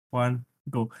One,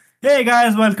 go. Hey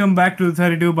guys, welcome back to the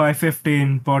 32 by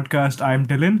 15 podcast. I'm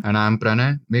Dylan. And I'm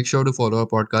Pranay. Make sure to follow our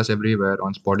podcast everywhere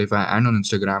on Spotify and on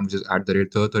Instagram, which is at the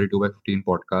rate 32 by 15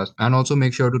 podcast. And also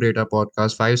make sure to rate our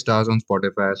podcast 5 stars on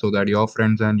Spotify so that your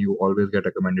friends and you always get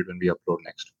recommended when we upload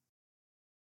next.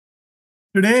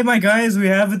 Today, my guys, we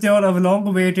have with y'all a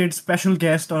long-awaited special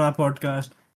guest on our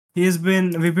podcast. We've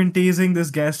been teasing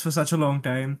this guest for such a long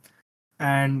time.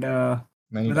 And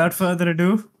Many without times. further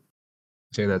ado,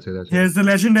 Say that. here's the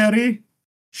legendary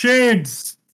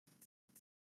Shades.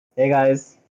 Hey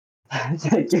guys,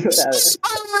 thank you for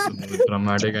having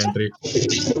Dramatic entry.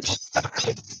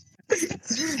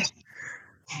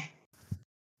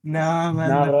 Nah, man,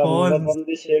 Nah, the bro, pause never is from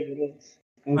this shit, bro.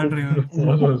 unreal.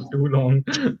 Pause was too long.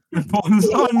 The pause is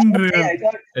unreal. I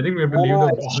thought, I think we have to no, leave no,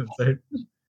 the pause inside.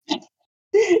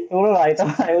 no, I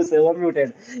thought I was over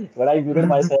muted, but I muted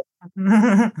myself.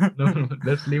 No.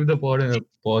 Let's leave the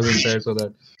pause inside so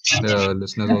that the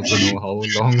listeners also know how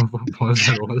long of a pause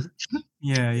there was.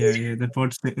 Yeah. That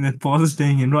pause is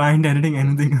staying in. Bro, I ain't editing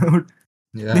anything out.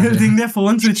 They'll Yeah. think their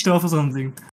phone switched off or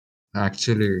something.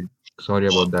 Actually, sorry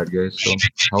about that, guys. So,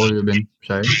 how have you been,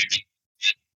 Shahid?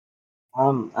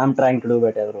 I'm trying to do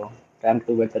better, bro. Trying to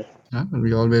do better. Yeah,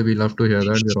 we love to hear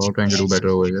that. We're all trying to do better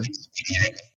over here.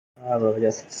 Bro,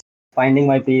 just finding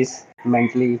my peace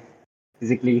mentally,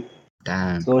 physically,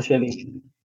 Damn. socially.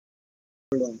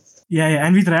 Yeah,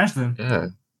 and we thrashed them. Yeah.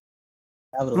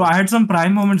 Yeah, Bro, I had some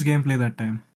Prime Moments gameplay that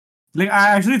time. Like, I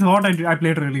actually thought I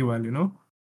played really well, you know?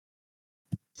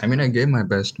 I mean, I gave my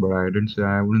best, but I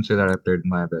wouldn't say that I played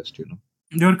my best.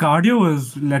 Your cardio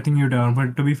was letting you down,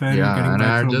 but to be fair, you're Yeah, getting and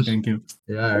back from thank you.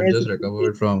 I had just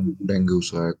recovered from dengue,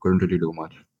 so I couldn't really do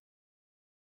much.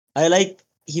 I like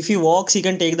if he walks, he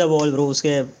can take the ball, bro.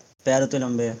 उसके पैर तो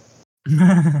लंबे हैं.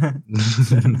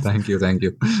 Thank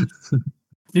you.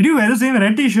 Did you wear the same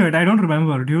red t-shirt? I don't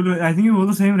remember. I think you wore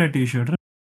the same red t-shirt, right?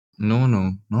 No,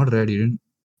 not red. You didn't.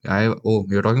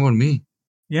 You're talking about me?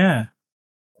 Yeah.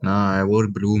 Nah, I wore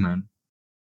blue, man.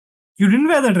 You didn't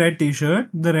wear that red t-shirt,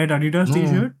 the red Adidas No.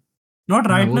 t-shirt? Not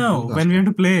No, I right wore now, blue last when we time.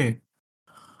 have to play.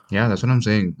 Yeah, that's what I'm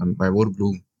saying. I wore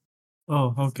blue.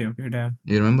 Oh, okay, damn.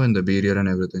 You remember in the barrier and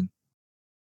everything?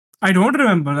 I don't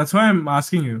remember. That's why I'm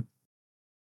asking you.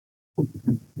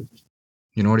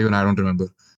 You know what? Even I don't remember.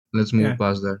 Let's move Yeah.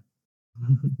 past that.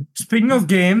 Speaking of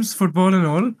games, football and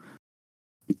all,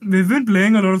 we've been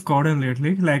playing a lot of COD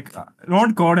lately. Like,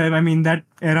 not COD, I mean, that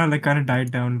era like kind of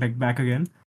died down, like back again.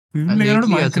 We've been playing a lot of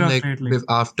Lately, as in Minecraft like lately.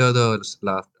 after the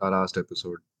our last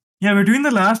episode. Yeah, between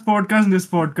the last podcast and this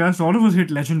podcast, all of us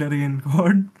hit legendary in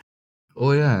COD.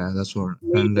 Oh yeah, that's what.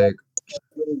 And like,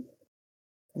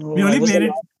 No, We I only was played the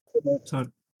it. last- Sorry.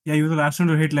 Yeah, you were the last one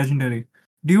to hit legendary.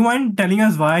 Do you mind telling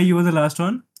us why you were the last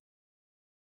one?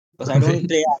 because I don't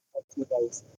play as much as you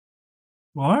guys.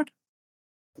 What?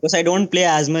 Because I don't play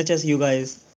as much as you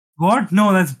guys. What?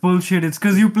 No, that's bullshit. It's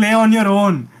because you play on your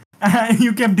own.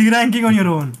 You kept deranking on your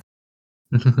own.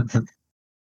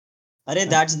 Arey,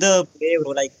 that's the play,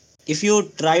 bro. Like, if you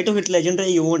try to hit legendary,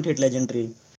 you won't hit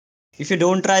legendary. If you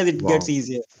don't try, it gets Wow.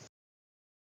 easier.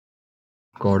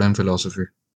 God and philosophy.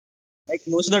 Like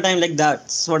most of the time, like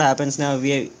that's what happens now.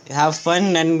 We have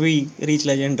fun and we reach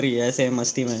legendary. ऐसे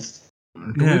मस्ती में.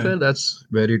 To Yeah. be fair, that's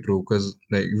very true because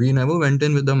like we never went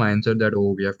in with the mindset that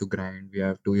we have to grind, we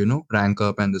have to rank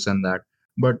up and this and that.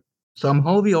 But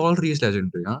somehow we all reached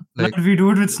legendary, huh? Like But we do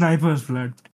it with snipers,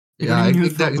 Flood. We yeah, don't even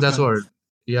use proper that's what. guns.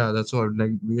 Yeah, that's what.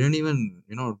 Like we didn't even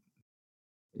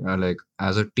like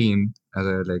as a team, as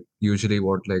a like usually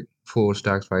what like 4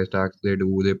 stacks, 5 stacks they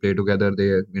do. They play together.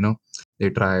 They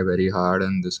try very hard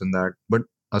and this and that. But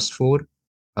us four,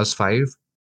 us five,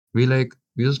 we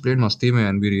just played Masti mein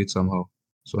and we reached somehow.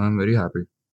 So I'm very happy.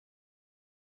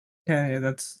 Yeah,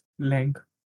 that's lank.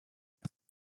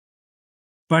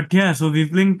 But yeah, so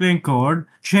we've been playing COD.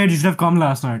 Shade, you should have come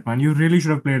last night, man. You really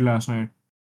should have played last night.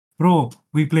 Bro,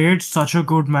 we played such a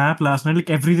good map last night. Like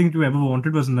everything you ever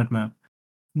wanted was in that map.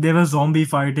 There was zombie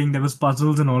fighting, there was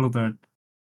puzzles and all of that.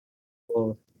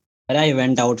 So, I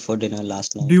went out for dinner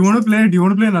last night. Do you want to play? Do you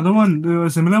want to play another one,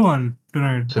 similar one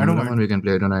tonight? I don't Similar mind. one we can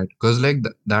play tonight. Because like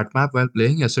that map while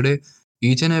playing yesterday,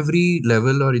 each and every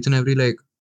level or each and every like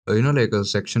like a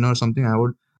section or something, I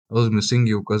was missing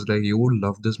you because like you would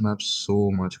love this map so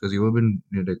much because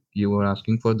you were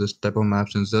asking for this type of map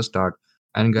since the start.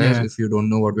 And guys, Yeah. if you don't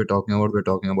know what we're talking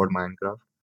about Minecraft.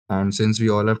 And since we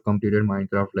all have completed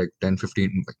Minecraft like 10,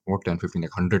 15, like what 10, 15,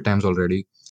 like 100 times already.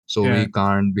 So Yeah. we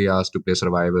can't be asked to play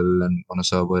survival and on a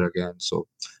server again. So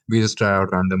we just try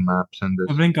out random maps and We're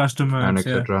this playing custom and maps,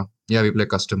 yeah. etc. Yeah, we play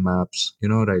custom maps.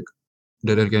 Like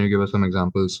Dylan, can you give us some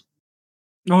examples?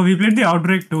 Oh, we played the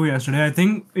Outbreak 2 yesterday. I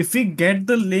think if we get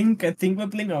the link, I think we're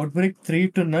playing Outbreak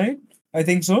 3 tonight. I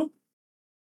think so.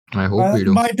 I hope we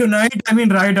do. By tonight, I mean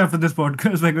right after this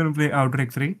podcast, we're going to play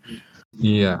Outbreak 3.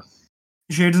 Yeah.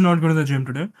 Shades is not going to the gym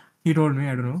today. He told me,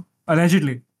 I don't know.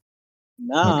 Allegedly.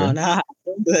 Nah, Okay. nah.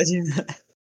 Don't do that.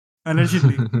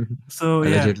 Allegedly. So,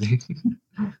 yeah. Allegedly.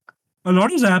 A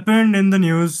lot has happened in the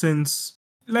news since.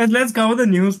 Let's cover the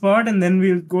news part and then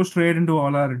we'll go straight into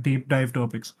all our deep dive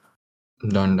topics.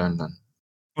 Done, done, done.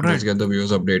 All Let's right. get the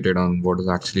viewers updated on what has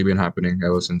actually been happening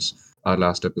ever since our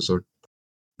last episode.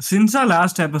 Since our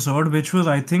last episode, which was,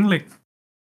 I think, like A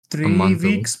 3 month ago.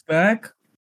 weeks back,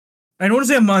 I don't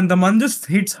say a month. The month just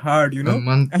hits hard, you A know.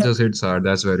 month just hits hard.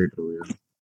 That's very true. Yeah.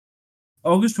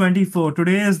 August 24.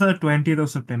 Today is the 20th of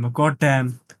September. God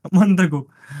damn. A month ago.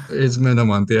 It's been a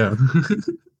month. Yeah.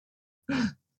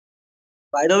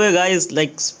 By the way, guys,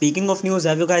 like speaking of news,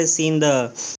 have you guys seen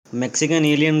the Mexican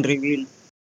alien reveal?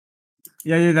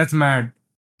 Yeah, that's mad.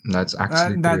 That's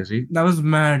actually That crazy. that was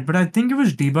mad. But I think it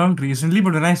was debunked recently.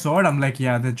 But when I saw it, I'm like,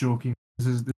 yeah, they're joking. This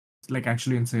is like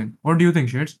actually insane. What do you think,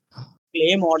 Shades?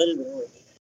 Clay model, bro.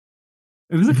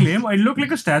 It was a claim. It looked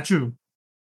like a statue.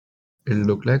 It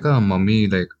looked like a mummy,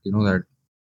 like, that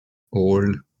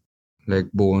old,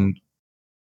 like, bone.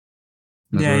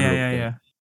 That's Yeah, what it yeah, looked yeah, like. yeah.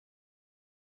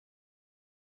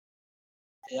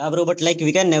 Yeah, bro, but like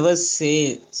we can never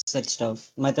say such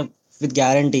stuff. Matlab, with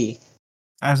guarantee.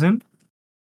 As in?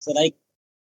 So like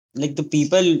the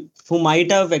people who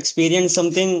might have experienced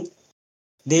something,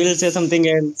 they will say something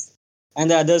else,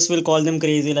 and the others will call them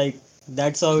crazy. Like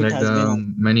that's how it Like, has there been. are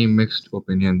many mixed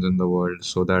opinions in the world,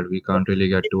 so that we can't really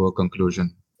get to a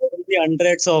conclusion. There will be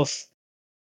hundreds of.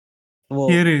 Whoa.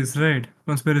 Theories, right?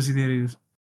 Conspiracy theories.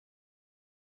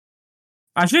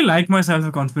 I actually like myself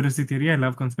a conspiracy theory. I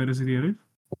love conspiracy theories.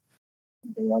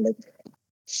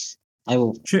 I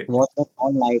will Sh- watch them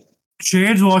all night.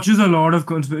 Shades watches a lot of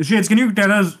conspiracy. Shades, can you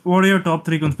tell us what are your top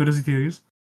 3 conspiracy theories?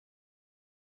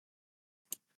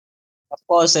 Of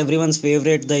course, everyone's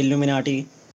favorite, the Illuminati.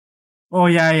 Oh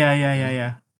yeah.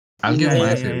 I'll give Yeah, my yeah,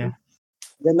 yeah, yeah. favorite.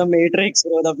 Then the Matrix,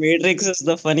 bro. The Matrix is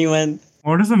the funny one.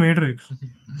 What is the Matrix?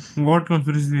 What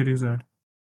conspiracy theory is that?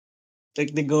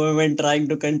 Like the government trying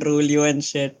to control you and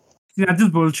shit. See, that's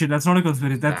just bullshit. That's not a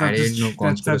conspiracy. That That's ain't no just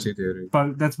conspiracy theory.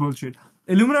 that's bullshit.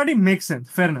 Illuminati makes sense.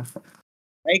 Fair enough.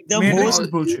 Like the No, Matrix most is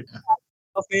bullshit.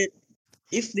 of it,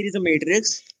 if there is a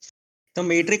Matrix, the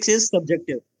Matrix is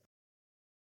subjective.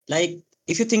 Like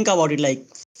if you think about it, like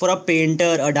for a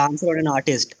painter, a dancer, or an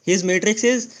artist, his Matrix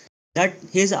is that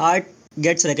his art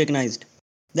gets recognized.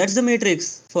 That's the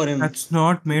Matrix for him. That's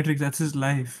not Matrix. That's his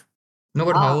life.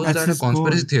 but Ah, how is That's that a his goal.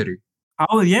 conspiracy theory?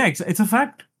 How? Yeah, it's a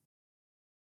fact.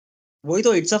 boy,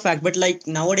 though it's a fact. But like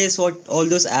nowadays, what all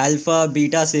those alpha,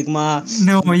 beta, sigma,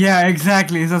 No, yeah,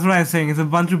 exactly. That's what I'm saying. It's a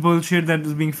bunch of bullshit that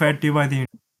is being fed to you by the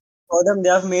for them, they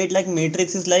have made like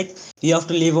Matrix is like you have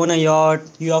to live on a yacht,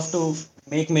 you have to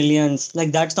make millions.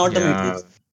 Like that's not the Yeah. Matrix.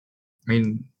 I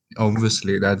mean,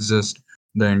 obviously, that's just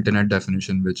the internet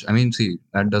definition, which, I mean, see,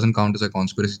 that doesn't count as a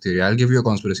conspiracy theory. I'll give you a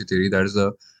conspiracy theory. That is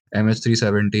the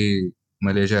MH370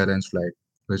 Malaysia Airlines flight,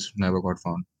 which never got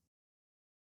found.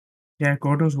 Yeah,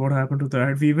 Kotos, what happened to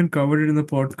that? We even covered it in the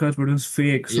podcast, but it was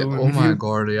fake. Yeah. So Oh if my you,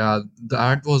 God. Yeah.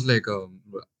 That was like,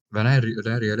 when I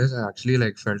realized, I actually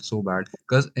like felt so bad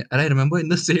because, and I remember in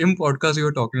the same podcast you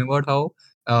were talking about how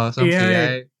some AI,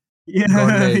 AI got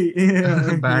yeah,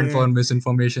 like banned yeah, for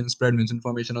misinformation, spread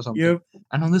misinformation or something. yep.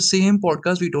 And on the same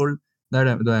podcast, we told that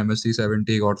the MSC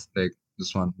 70 got like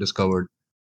this one discovered.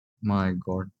 My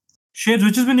God. Shades,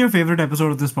 which has been your favorite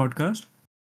episode of this podcast?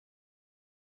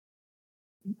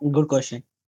 Good question.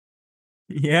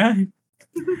 Yeah,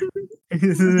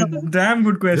 this is a damn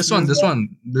good This one,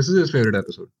 question. this is his favorite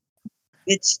episode.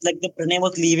 Which like the Pranay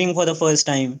was leaving for the first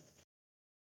time.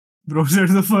 Bro said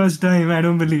the first time. I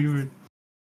don't believe it.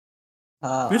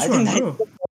 I Which think one, that bro?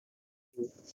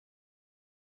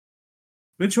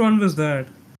 Which one was that?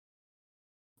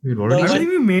 We've The already I one- said. think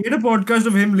we made a podcast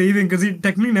of him leaving because he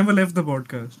technically never left the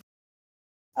podcast.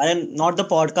 and not the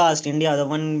podcast India, the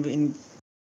one in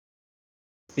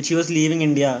which he was leaving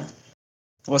India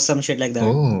or some shit like that.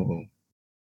 Oh,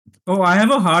 Oh, I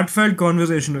have a heartfelt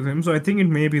conversation with him, so I think it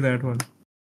may be that one.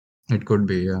 it could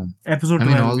be, yeah. Episode I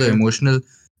mean, 12. all Yeah,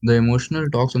 the emotional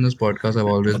talks on this podcast have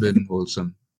always been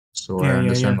wholesome. So I yeah.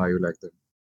 understand why you like them.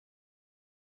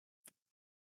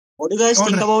 What do you guys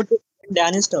think Alright. about the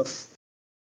Danny stuff?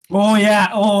 Oh, yeah.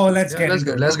 Oh, let's Yeah, get let's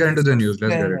into get, it. let's get Okay, into the so news.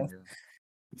 Let's fair get enough. it.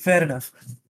 Yeah. Fair enough.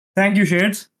 Thank you,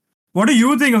 Shades. What do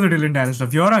you think of the Dylan Tanner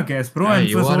stuff? You're our guest, bro, Yeah, and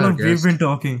you for so are our long we've guest. been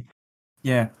talking.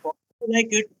 Yeah. Like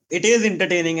it is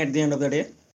entertaining at the end of the day.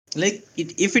 Like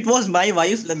if it was my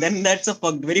wife, then that's a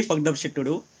very fucked up shit to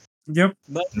do. Yep.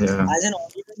 But Yeah. as an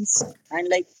audience, and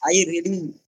like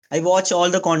I watch all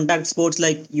the contact sports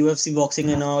like UFC, boxing,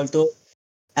 and all. So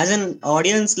as an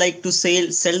audience, like to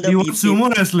sell the You watch sumo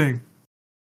wrestling?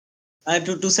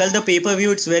 to sell the pay per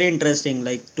view, it's very interesting.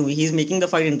 Like to he's making the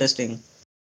fight interesting.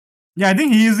 Yeah, I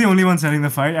think he is the only one selling the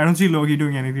fight. I don't see Loki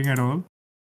doing anything at all.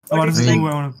 I But want I to it's see who like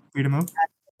mean, I want to beat him up.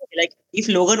 if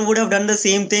Logan would have done the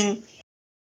same thing,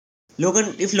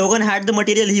 if Logan had the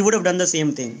material, he would have done the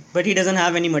same thing. But he doesn't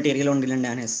have any material on Dylan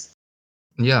Dennis.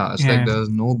 yeah, it's like Yeah. there's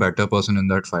no better person in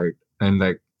that fight. And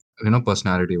like,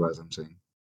 personality wise, I'm saying.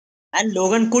 And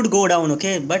Logan could go down,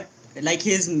 okay, but like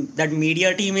his that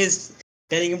media team is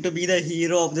telling him to be the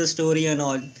hero of the story and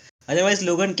all. Otherwise,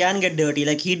 Logan can get dirty.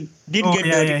 Like he did Oh get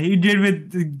yeah, dirty. yeah. He did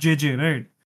with JJ, right?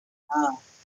 Ah,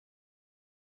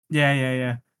 Yeah, yeah,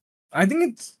 yeah. I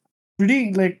think it's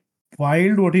pretty like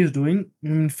wild what he's doing.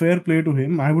 Fair play to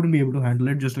him. I wouldn't be able to handle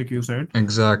it, just like you said.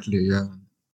 Exactly, yeah.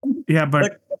 Yeah,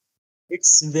 but but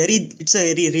it's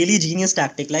a really genius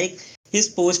tactic. Like he's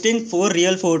posting four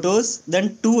real photos,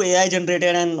 then two AI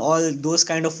generated and all those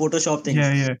kind of Photoshop yeah,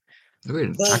 things. yeah.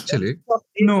 Wait, The actually, name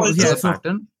No, there's yeah. a also So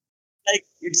pattern. like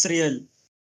it's real.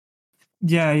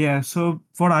 yeah, yeah. So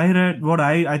what I read, what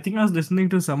I think I was listening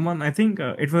to someone. I think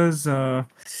it was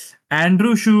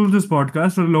Andrew Schultz's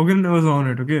podcast. So Logan was on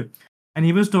it, okay, and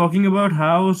he was talking about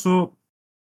how so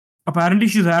apparently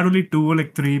she's had only two,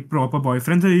 like three proper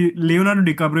boyfriends. Leonardo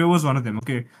DiCaprio was one of them,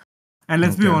 okay. And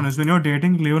let's be Okay. honest, when you're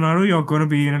dating Leonardo, you're gonna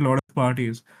be in a lot of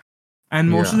parties, and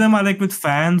most of Yeah. them are like with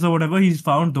fans or whatever. He's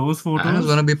found those And it's photos,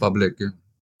 gonna be public. Yeah.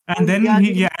 and And he then has he,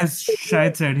 even yeah, as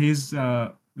Shahid said, he's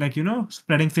like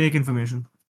spreading fake information.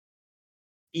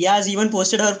 he has even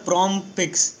posted her prom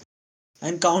pics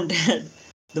and counted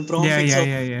the prom Yeah, pics yeah, of.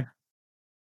 yeah, yeah.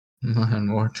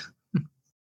 And what?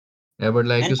 Yeah, but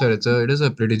like And you said, it is a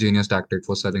pretty genius tactic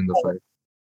for selling the fight.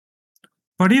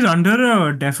 But he's under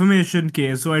a defamation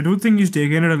case, so I do think he's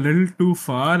taken it a little too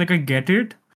far. Like I get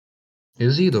it.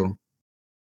 Is he though?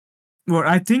 Well,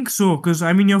 I think so, because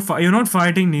I mean, you're not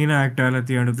fighting Nina Akdal at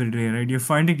the end of the day, right? You're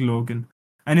fighting Logan,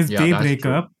 and Yeah, that's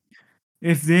true.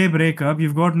 if they break up,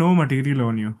 you've got no material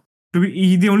on you.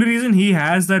 The only reason he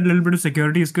has that little bit of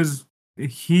security is because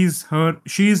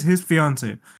she's his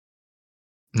fiance.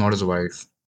 Not his wife.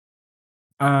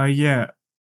 Yeah.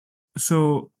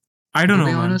 So I don't To know,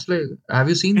 be man. honest, like, have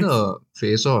you seen It's the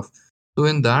Face Off? So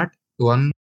in that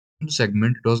one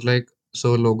segment, it was like,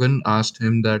 so Logan asked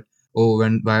him that, oh,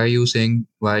 why are you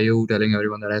telling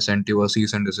everyone that I sent you a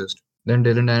cease and desist? Then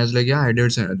Dylan Dan is like, yeah, I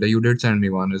did send, you did send me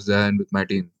one. Is there with my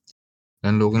team?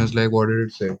 And Logan is like, what did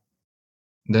it say?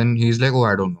 Then he's like, oh,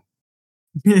 I don't know.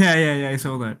 yeah, yeah, yeah. I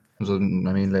saw that. So I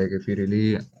mean, like, if he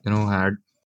really, had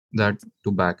that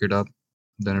to back it up,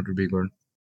 then it would be good.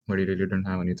 But he really didn't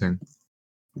have anything.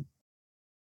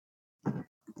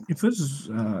 It was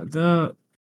the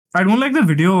I don't like the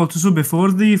video also. So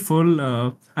before the full,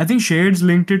 I think Shades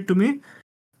linked it to me.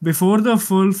 Before the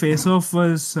full face off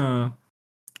was,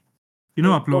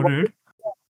 uploaded.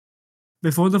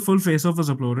 Before the full face off was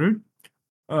uploaded,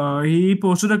 he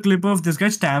posted a clip of this guy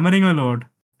stammering a lot,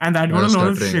 and that got a lot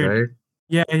of Stuttering, shit. right?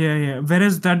 Yeah, yeah, yeah.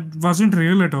 Whereas that wasn't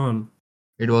real at all.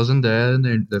 It wasn't there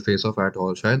in the Face Off at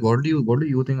all. Shahid, what do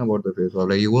you think about the Face Off?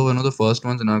 Like, you were one of the first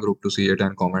ones in our group to see it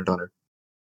and comment on it.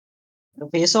 the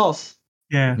face off.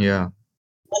 Yeah. Yeah.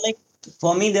 Well, like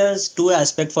for me, there's two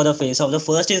aspects for the face off. The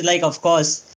first is like, of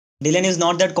course, Dylan is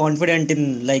not that confident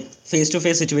in like face to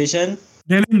face situation.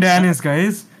 Dylan And Dennis,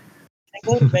 guys.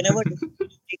 whenever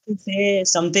Dylan say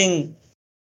something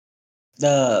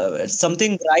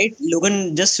right,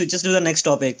 Logan just switches to the next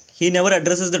topic. He never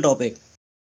addresses the topic.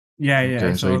 Yeah, yeah, I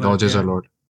Okay, so he saw that. dodges a Yeah. lot.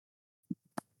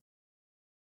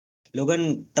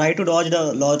 Logan try to dodge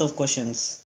a lot of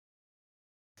questions,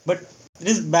 but it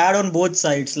is bad on both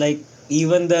sides. Like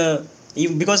even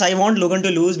because I want Logan to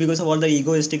lose because of all the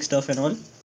egoistic stuff and all.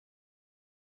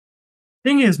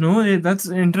 Thing is, no, that's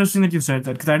interesting that you said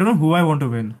that because I don't know who I want to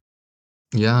win.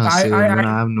 Yeah, I, same. I, Even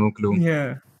I, I have no clue.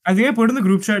 yeah. I think I put in the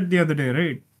group chat the other day,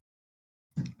 right?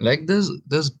 Like, there's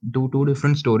two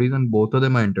different stories, and both of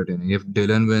them are entertaining. If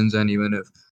Dylan wins, and even if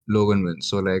Logan wins.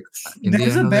 So like, in the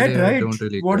There's a end of the bet, day, I right? don't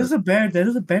really What care. is the bet? There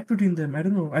is a bet between them. I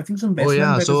don't know. I think some Oh best man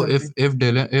yeah. bet or So if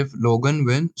something. if Logan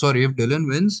wins, sorry, if Dylan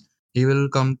wins, he will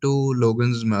come to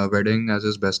Logan's wedding as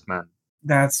his best man.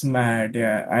 That's mad.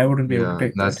 Yeah, I wouldn't be able to Yeah,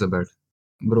 take that's that. the bet.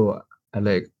 Bro, I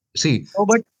like, see, No,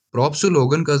 but props to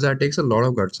Logan because that takes a lot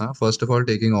of guts, huh? First of all,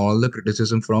 taking all the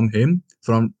criticism from him,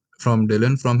 from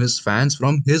Dylan, from his fans,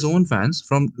 from his own fans,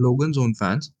 from Logan's own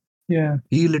fans. Yeah.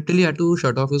 He literally had to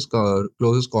shut off his close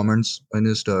his comments in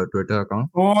his Twitter account.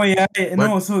 Oh yeah. But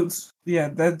No. So yeah,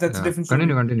 that's a yeah, different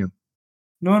continue, story. continue.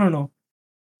 No.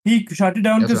 He shut it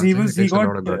down Yes, because I'm saying it he takes a got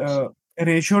lot of guts.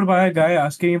 ratioed by a guy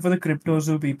asking him for the cryptos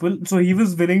of people. So he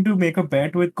was willing to make a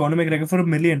bet with Conor McGregor for 1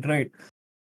 million, right?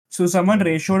 So someone Oh,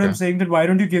 ratioed him okay. saying that why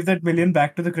don't you give that million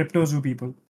back to the crypto zoo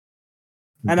people?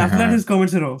 And after that, Damn, his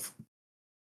comments are off.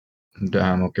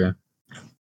 damn. Okay,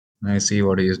 I see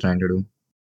what he is trying to do.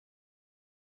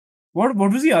 What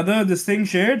was the other this thing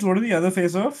shades? What are the other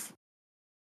face off?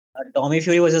 Tommy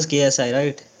Fury versus KSI,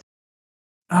 right?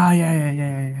 Ah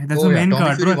yeah. That's Oh the yeah, main Tommy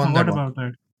card, bro. Fury I won forgot that one. about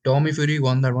that. Tommy Fury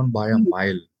won that one by a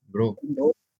mile, bro.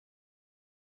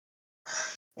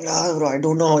 Yeah, bro, I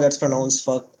don't know how that's pronounced.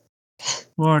 Fuck.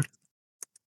 What?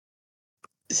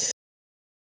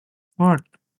 What?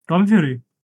 Tom Fury,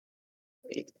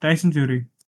 Tyson Fury.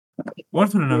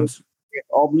 What's pronounced?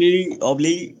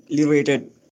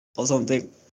 Obliterated or something.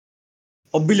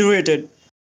 Obliterated.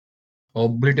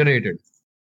 Obliterated.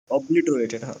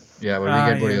 Obliterated, huh? Yeah, but we Ah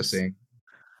get what you're yes. saying.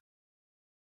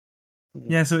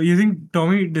 Yeah. So you think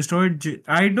Tommy destroyed?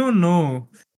 I don't know.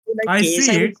 Like I KSI see was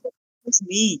it, it's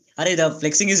me. Arey, the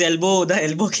flexing his elbow, the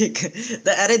elbow kick,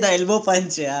 the elbow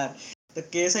punch, yeah. The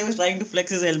KSI was trying to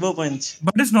flex his elbow punch.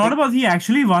 but it's not Like, about he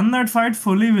actually won that fight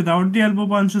fully without the elbow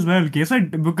punch as well. KSI,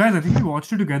 guys, I think we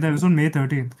watched it together. It was on May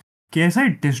 13th.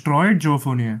 KSI destroyed Joe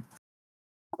Fournier.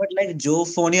 but like Joe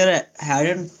Fournier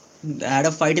hadn't had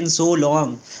a fight in so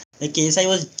long. Like KSI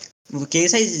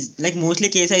is like mostly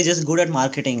KSI is just good at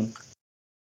marketing.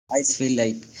 I just feel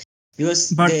like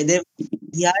because But they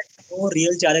he had no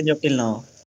real challenge up till now.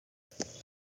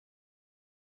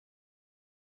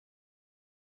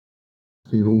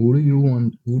 See, who do you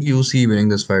want? Who do you see winning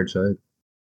this fight, side?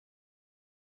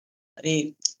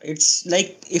 It's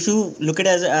like if you look at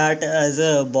as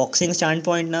a boxing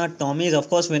standpoint now, Tommy is of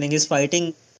course winning. He's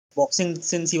fighting boxing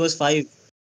since he was 5,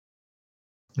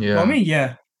 Yeah, Tommy,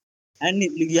 yeah. and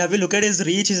you have to look at his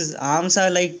reach. His arms are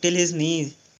like till his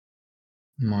knees.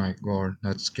 my God,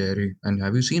 that's scary. And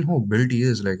have you seen how built he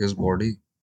is? Like his body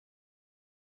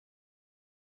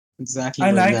Exactly,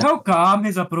 I bro. like how Exactly. calm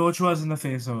his approach was in the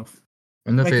face off.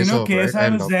 in the Like, face off, right? KSI I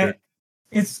was loved there. it.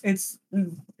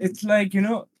 It's like,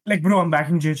 like, bro, I'm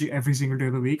backing JJ every single day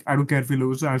of the week. I don't care if we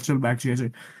lose, I'll still back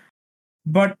JJ.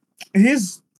 But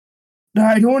his,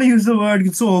 I don't want to use the word,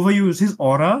 it's so overused. His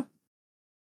aura,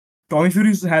 Tommy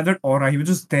Fury had that aura. He was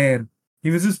just there. He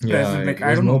was just Yeah, present. Like, he I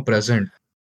was don't more know. present.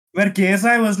 Where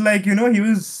KSI was like, he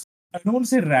was, I don't want to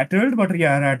say rattled, but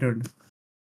yeah, rattled.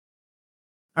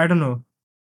 I don't know.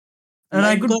 And I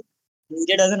Like could, because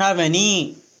JJ doesn't have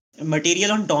any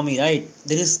material on Tommy, right?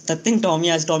 There is nothing Tommy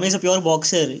has. Tommy is a pure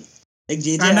boxer. Like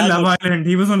JJ and in has Love what Island,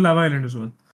 he was on Love Island as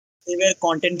well. they were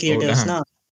content Oh creators, damn. na.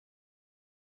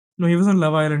 No, he was on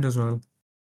Love Island as well.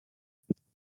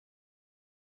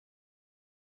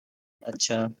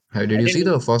 Acha. Hey, did I you see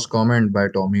didn't. the first comment by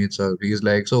Tommy itself? He's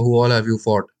like, "So who all have you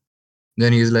fought?"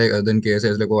 Then he's like, then KSI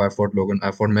is like, "Oh, I fought Logan.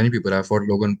 I fought many people. I fought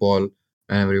Logan Paul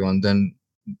and everyone." Then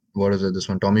what is it? This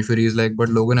one, Tommy Fury is like, "But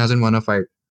Logan hasn't won a fight.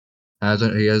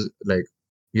 Hasn't he has like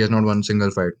he has not won a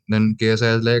single fight." Then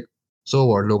KSI is like, "So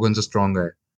what? Logan's a strong guy."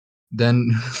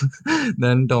 Then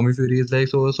then Tommy Fury is like,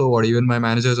 "So what? Even my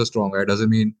manager is a strong guy. Doesn't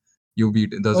mean you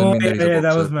beat. It doesn't Oh, mean that he's a yeah,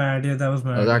 that was boxer." mad. Yeah, that was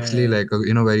That was mad. actually Yeah. like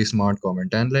a very smart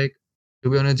comment. And like to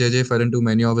be honest, JJ fell into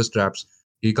many of his traps.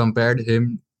 He compared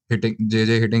him hitting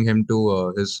JJ hitting him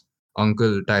to his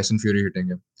uncle Tyson Fury hitting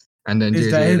him, and then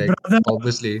JJ His like brother.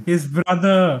 obviously His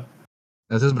brother.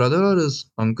 that's his brother or his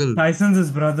uncle. Tyson's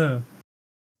his brother.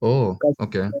 Oh,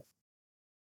 okay,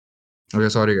 okay,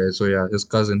 sorry guys. So yeah, his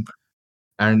cousin.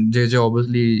 And JJ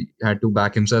obviously had to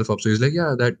back himself up. So he's like,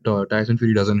 yeah, that Tyson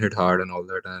Fury doesn't hit hard and all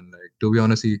that. And like, to be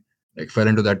honest, he like fell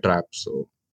into that trap. So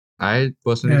I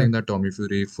personally Yeah. think that Tommy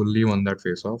Fury fully won that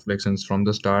face off, like since from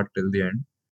the start till the end.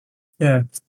 Yeah.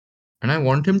 And I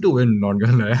want him to win, not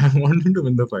gonna lie. I want him to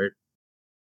win the fight.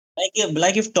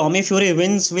 Like if Tommy Fury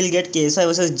wins, we'll get KSI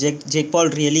versus Jake Paul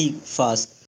really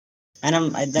fast, and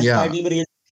that fight Yeah, will be real.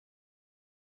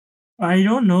 I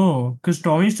don't know. Because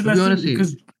Tommy still to be has to. honest,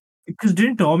 see, Because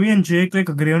didn't Tommy and Jake like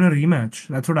agree on a rematch?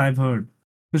 That's what I've heard.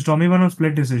 Because Tommy won a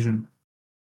split decision.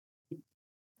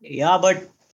 Yeah, but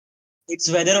it's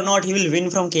whether or not he will win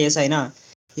from KSI, na.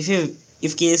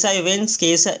 If KSI wins,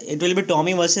 KSI it will be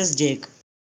Tommy versus Jake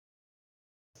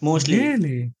mostly.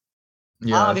 Really? Ah,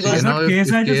 yeah, see, I because now thought if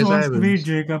KSI just KSI wants to beat wins,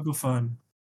 Jake up for fun.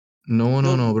 no,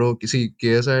 no, bro. See,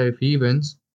 KSI, if he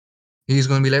wins, he's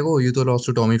gonna be like, oh, you two lost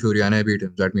to Tommy Fury and I beat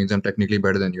him. That means I'm technically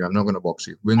better than you. I'm not gonna box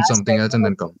you. Win as something else and per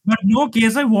then come. But no,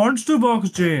 KSI wants to box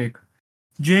Jake.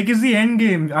 Jake is the end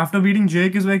game. After beating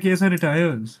Jake is where KSI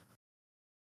retires.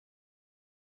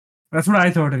 That's what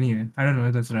I thought anyway. I don't know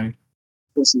if that's right.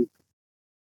 Pussy.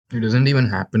 It isn't even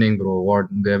happening, bro. What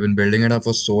they have been building it up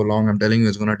for so long. I'm telling you,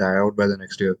 it's gonna die out by the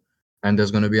next year, and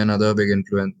there's gonna be another big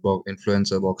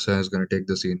influencer boxer is gonna take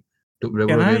the scene. Can Bro,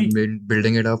 we I? have been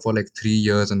building it up for like 3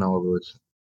 years and now, bro.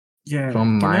 Yeah.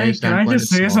 From Can my I? Can I standpoint, just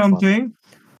it's say not fun. something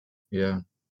Yeah.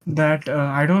 that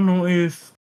I don't know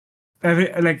if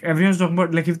everyone's talking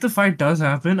about like if the fight does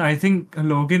happen, I think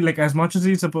Logan, like as much as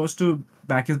he's supposed to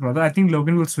back his brother, I think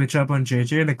Logan will switch up on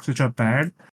JJ, like switch up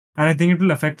bad, and I think it will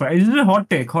affect fight. It's just a hot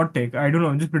take, hot take. I don't know.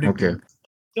 I'm just Okay. predicting.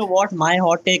 You know what my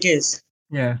hot take is?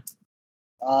 Yeah.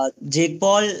 Jake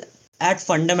Paul at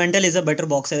fundamental is a better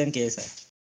boxer than KSI.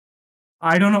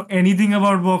 I don't know anything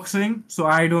about boxing, so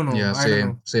I don't know. Yeah. I don't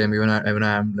know. Same. Even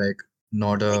I'm like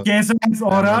not a. KSI's I'm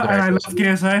aura, not the and right I love person.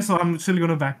 KSI, so I'm still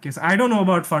gonna back KSI. I don't know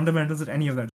about fundamentals or any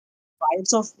of that.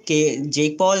 Fights of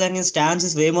Jake Paul and his stance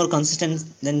is way more consistent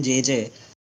than JJ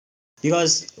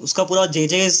because uska pura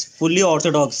JJ is fully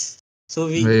orthodox. So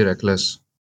Very reckless.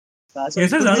 he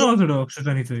KSI's could win. unorthodox, if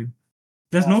anything.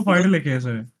 There's no Because fighter like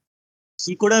KSI.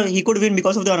 he could win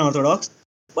because of the unorthodox.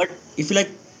 But if you like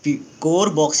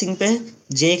core boxing pe,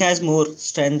 Jake has more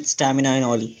strength, stamina, and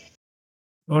all.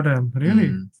 Oh damn, really?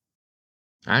 Hmm.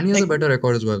 And he has a Like better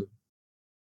record as well.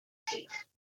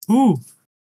 Who?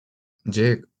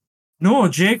 Jake. No,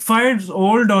 Jake fights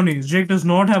old Donnies. Jake does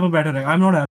not have a better record. I'm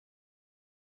not happy.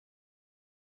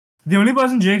 The only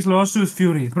person Jake's lost to is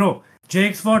Fury. Bro,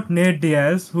 Jake's fought Nate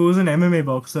Diaz, who's an MMA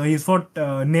boxer. He's fought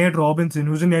Nate Robinson,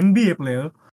 who's an NBA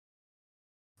player.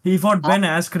 He fought Ben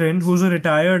Askren, who's a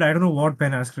retired. I don't know what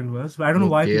Ben Askren was. But I don't know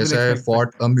Bro, why people KSI expect that.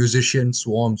 fought a musician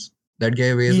Swarms. That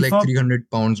guy weighs He like fought 300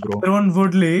 pounds, bro. Tyron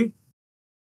Woodley. And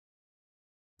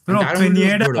Bro, Tyron Woodley was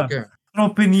Pineda. good, okay? Bro,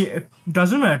 Pineda.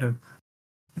 Doesn't matter.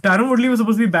 Tyron Woodley was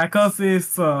supposed to be backup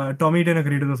if Tommy didn't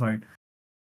agree to the fight.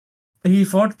 He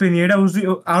fought Pineda, who's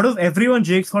the out of everyone,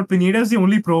 Jake's fought Pineda is the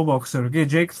only pro boxer. Okay,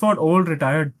 Jake's fought old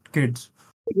retired kids.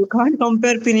 you can't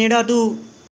compare Pineda to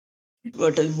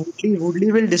but Woodley.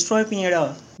 Woodley will destroy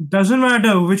Pineda. Doesn't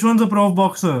matter which one's a pro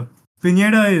boxer.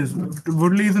 Pineda is.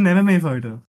 Woodley is an MMA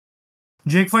fighter.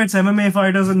 Jake fights MMA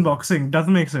fighters in boxing.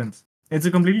 Doesn't make sense. It's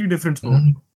a completely different sport.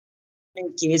 Mm.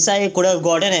 KSI could have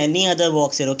gotten any other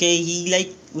boxer. Okay, he like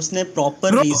usne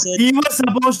proper Bro, research. he was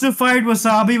supposed to fight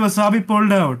Wasabi. Wasabi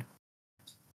pulled out.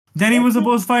 Then he was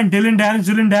supposed to fight Dylan Dennis.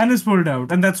 Dylan Dennis pulled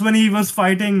out. And that's when he was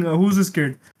fighting, who's this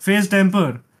kid? Face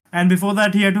Temper. And before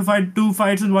that, he had to fight 2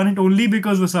 fights in one hit only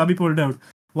because Wasabi pulled out.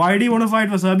 Why did he want to fight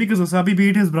Wasabi? Because Wasabi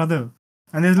beat his brother.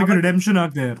 And there's like a redemption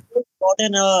arc there.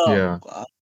 Gotten Yeah.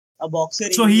 a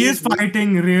boxer So in he his is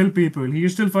fighting real people. He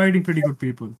is still fighting pretty good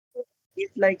people.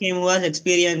 It's like him who has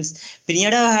experience.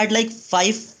 Pineda had like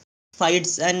 5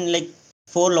 fights and like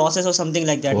 4 losses or something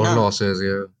like that. 4 losses,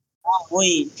 yeah.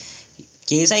 Woi,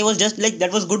 KSI was just like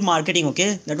that was good marketing.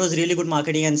 Okay, that was really good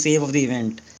marketing and save of the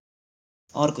event.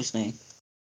 Or kuch nahi.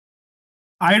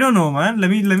 I don't know, man. Let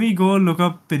me go look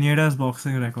up Pineda's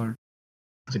boxing record.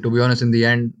 So to be honest, in the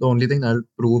end, the only thing that'll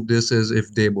prove this is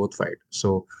if they both fight.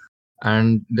 So,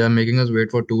 and they're making us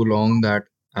wait for too long that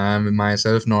I'm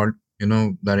myself not,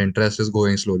 that interest is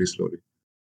going slowly.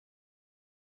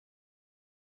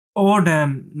 Oh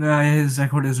damn, his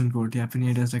record isn't good. Yeah,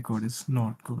 Pineda's record is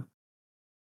not good.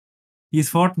 He's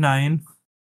fought 9.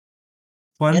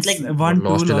 It's like What, One, two,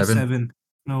 lost lost 11? 7.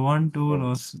 No, 1, 2,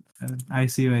 lost 7. I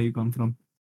see where you come from.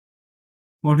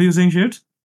 What were you saying, shit?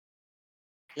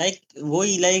 like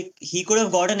he could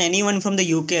have gotten anyone from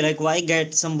the UK. Like why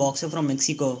get some boxer from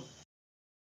Mexico?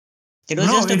 It was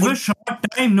Bro, just a it good. was short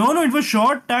time. No, it was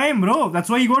short time, bro. That's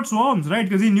why he got Swarms, right?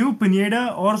 Because he knew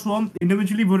Pineda or Swarms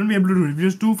individually wouldn't be able to do it. If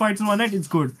just 2 fights in one night, it's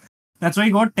good. That's why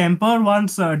he got Temper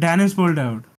once Dennis pulled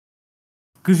out.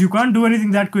 Because you can't do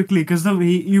anything that quickly. Because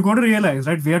you got to realize,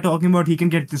 right? We are talking about he can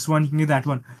get this one, he can get that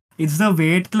one. It's the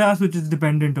weight class which is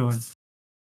dependent on.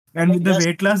 And Like the just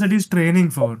weight class that he's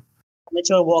training for.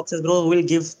 amateur boxers, bro, will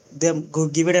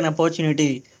give it an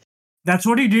opportunity. That's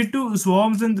what he did to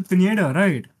Swarms and Pineda,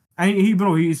 right? And he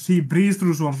breezed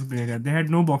through Swarms and Pineda. They had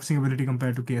no boxing ability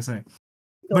compared to KSI.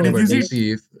 But So, Yeah, if you but see,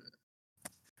 see, if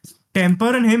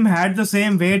Temper and him had the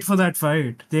same weight for that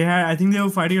fight. I think they were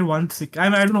fighting at 160. I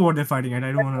don't know what they're fighting at.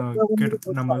 I don't want to get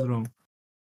numbers wrong.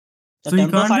 the So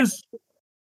temper fight.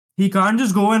 he can't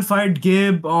just go and fight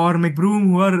Gibb or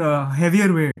McBroom who are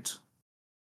heavier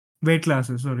weight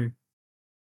classes. Sorry.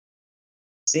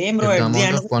 Same, bro. if the At the amount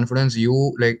end of of confidence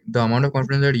the amount of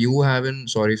confidence that you have in,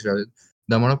 sorry, Shraddha,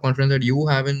 the amount of confidence that you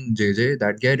have in JJ,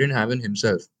 that guy didn't have in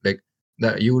himself. Like,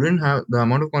 that you didn't have the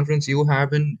amount of confidence you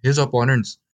have in his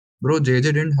opponents. Bro, JJ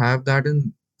didn't have that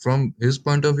in from his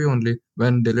point of view only,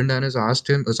 when Dylan Dennis asked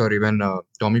him, sorry, when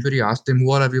Tommy Fury asked him,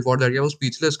 "Who all have you fought?" That guy was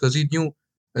speechless because he knew,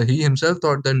 he himself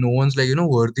thought that no one's like,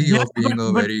 worthy Yeah, of being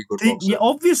a but very good yeah, boxer.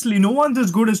 obviously no one's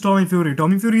as good as Tommy Fury.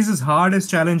 Tommy Fury is his hardest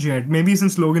challenge yet, maybe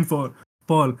since Logan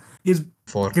Paul. His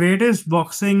For greatest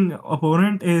boxing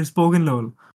opponent is Pogan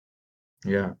Lowell.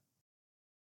 Yeah,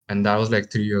 and that was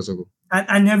like 3 years ago.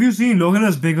 And have you seen Logan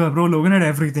was bigger, bro? Logan had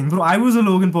everything, bro. I was a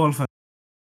Logan Paul fan.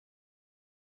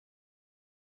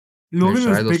 Like Logan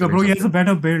was Shahid was bigger, telling bro. He has a something.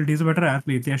 better build. He's a better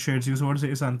athlete. Yeah, Shades, you want to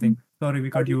say something? Sorry, we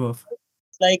cut you off.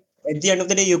 Like at the end of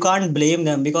the day, you can't blame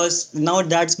them because now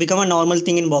that's become a normal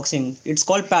thing in boxing. It's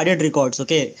called padded records.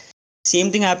 Okay,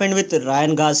 same thing happened with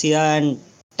Ryan Garcia and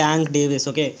Tank Davis.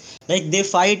 Okay, like they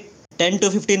fight 10 to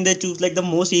 15, they choose like the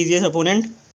most easiest opponent.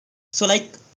 So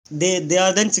like they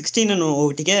are then 16 and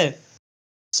 0. Okay,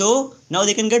 so now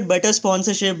they can get better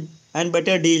sponsorship and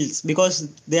better deals because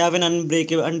they have an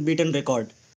unbreakable unbeaten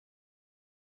record.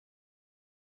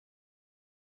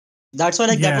 That's why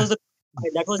like Yeah,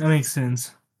 that was that makes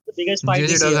sense. the biggest fight JJ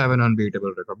this does year. have an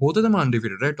unbeatable record. Both of them are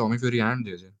undefeated, right? Tommy Fury and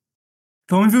JJ.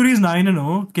 Tommy Fury is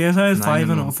 9-0. KSI is 9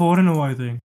 and 5-0, 0. 4-0, I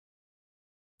think.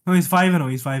 No, he's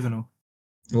 5-0. He's 5-0.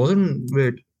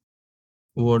 Wait,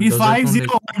 what He's does that five sound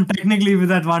zero like? 1 technically with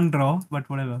that one draw, but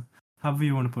whatever. However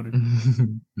you want to put it.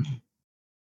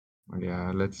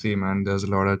 Yeah, let's see, man. There's a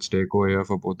lot at stake over here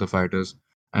for both the fighters,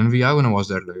 and we are gonna watch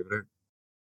that live, right?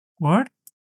 What?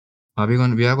 Are we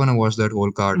gonna? We are gonna watch that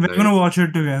whole card We're live. gonna watch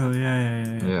it together.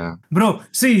 Yeah. Yeah. Bro,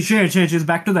 see, Shades,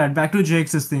 back to that. Back to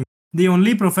Jake's thing. The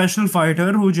only professional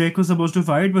fighter who Jake was supposed to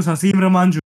fight was Hasim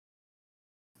Rahman.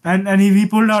 And he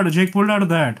pulled out. Jake pulled out of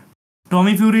that.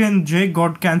 Tommy Fury and Jake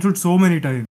got cancelled so many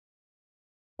times.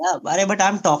 Yeah, but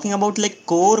I'm talking about like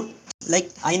core.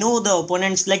 Like I know the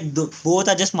opponents, like both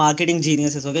are just marketing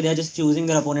geniuses. Okay, they are just choosing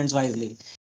their opponents wisely.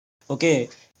 Okay,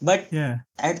 but Yeah.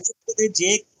 at the end of the day,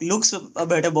 Jake looks a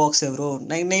better boxer, bro.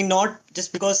 Like not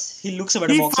just because he looks a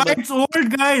better He boxer, but fights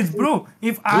old guys, bro.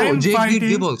 If Bro, I'm Jake beat Gib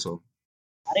fighting, also.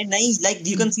 nice. Like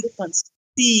you can see the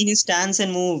consistency in his stance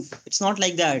and move. It's not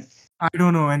like that. I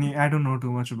don't know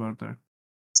too much about that.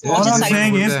 It's not Yeah, All just I'm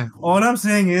Gib is a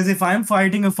saying good is, guy. if I'm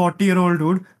fighting a 40-year-old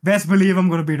dude, best believe I'm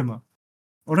gonna beat him up.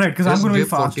 Alright, because I'm Is gonna be Gib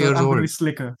 40 faster, years I'm gonna old? be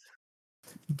slicker.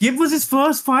 Gibb was his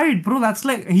first fight, bro. That's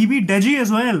like he beat Deji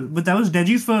as well, but that was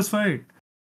Deji's first fight.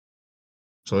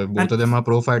 So if both And of them are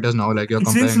pro fighters now, like you're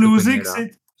since comparing to losing,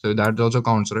 Pineda, so that also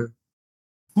counts, right?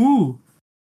 who?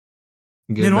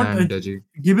 They're Gib not. and Deji.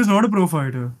 Gibb is not a pro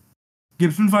fighter.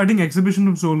 Gibb's been fighting exhibition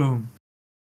from so long.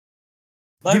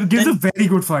 but Gibb's then a very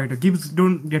good fighter. Gibbs,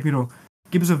 don't get me wrong.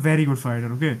 Gibbs is a very good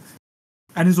fighter, okay?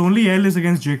 And his only L is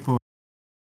against Jake Paul.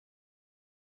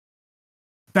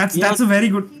 yeah, That's a very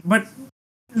good. But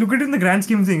look at it in the grand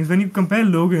scheme of things. When you compare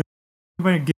Logan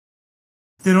and Gibbs,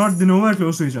 they're nowhere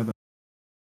close to each other.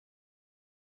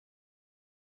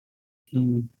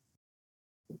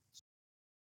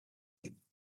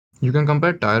 You can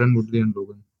compare Tyron Woodley and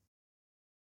Logan.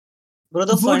 bro,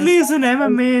 the Woodley is an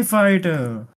MMA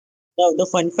fighter.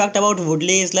 fun fact about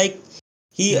Woodley is like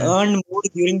he Yeah. earned more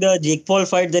during the Jake Paul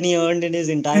fight than he earned in his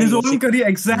In entire his UFC. own career, Entire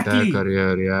exactly.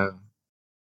 career, yeah.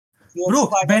 UFC Bro,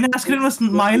 fighter. Ben Askren was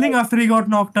smiling after he got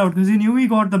knocked out because he knew he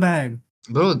got the bag.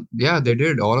 Bro, yeah, they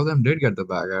did. All of them did get the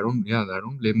bag. I don't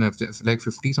blame them. If it's like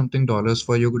 50 something dollars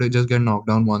for you could just get knocked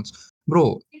down once.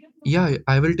 Bro, yeah,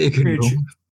 I will take it, bro.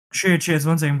 Shades,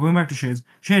 one second. Going back to Shades.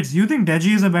 Shades, you think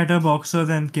Deji is a better boxer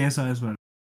than KSI as well?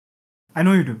 I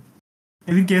know you do.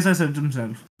 Even KSI said it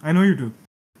himself. I know you do.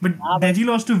 But But Deji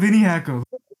lost to Vinny Hacker.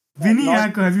 Vinny lost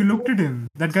Hacker, have you looked at him?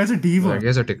 That guy's a So I diva.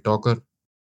 guess a TikToker.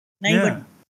 nine, but Yeah.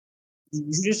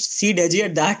 you just see Deji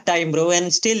at that time, bro,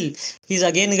 and still he's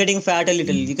again getting fat a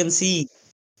little. You can see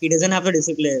he doesn't have the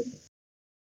discipline.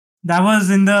 That was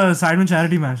in the Sideman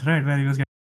charity match, right? Where he was getting.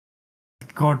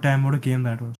 God damn, what a game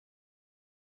that was.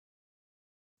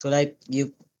 So like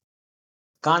you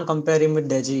can't compare him with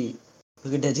Deji.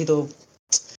 Because Deji though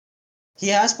he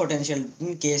has potential.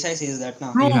 KSI says that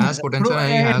now. Bro, He has potential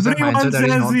and he has that everyone mindset that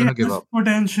he's says not he gonna give has up.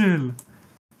 potential.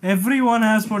 Everyone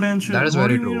has potential. That is What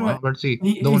do very you mean? true. But see,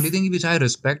 the only If thing which I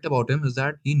respect about him is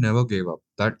that he never gave up.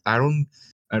 That I don't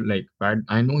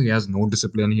I know he has no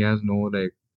discipline. He has no that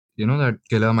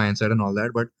killer mindset and all that.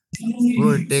 But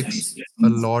bro, it takes a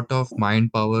lot of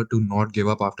mind power to not give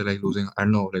up after like losing, I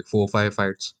don't know, like 4 or 5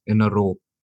 fights in a row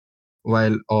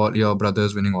while all your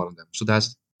brothers winning all of them. So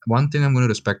that's one thing I'm going to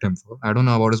respect him for. I don't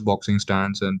know about his boxing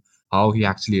stance and how he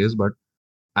actually is, but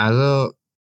as a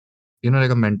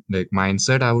like a like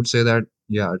mindset, I would say that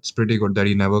yeah, it's pretty good that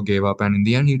he never gave up, and in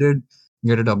the end, he did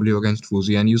get a W against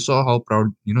Fuzi, and you saw how proud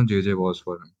JJ was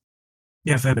for him.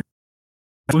 yeah, fair.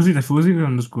 Fuzi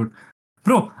underscored.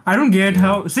 Bro, I don't get Yeah.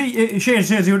 how. See, Shares,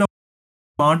 you have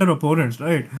smarter opponents,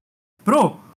 right?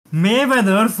 Bro,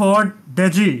 Mayweather fought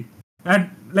Deji. And,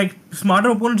 like, smarter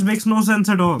opponents makes no sense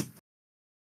at all.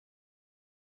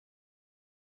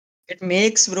 It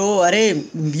makes, bro. Arey,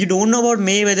 you don't know about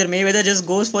Mayweather. Mayweather just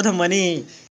goes for the money.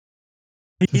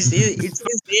 It's his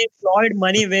name, Floyd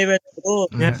Money Mayweather, bro.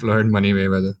 Yeah, Floyd Money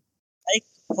Mayweather. Like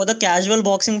for the casual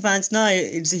boxing fans, na,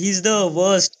 he's the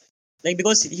worst. Like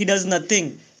because he does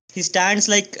nothing. He stands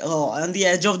like on the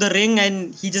edge of the ring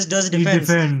and he just does he defense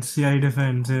defends. Yeah, he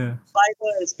defends. Yeah. by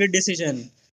the split decision.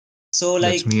 So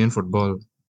That's like, me in football.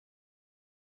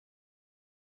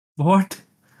 What?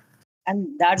 and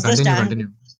that's the Continue, stand.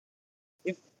 continue.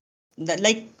 If that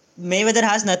like Mayweather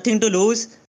has nothing to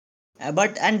lose,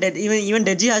 but even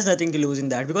Deji has nothing to lose in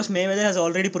that because Mayweather has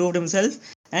already proved himself.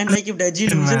 And like if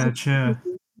Deji loses, Match, yeah.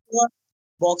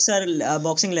 he's a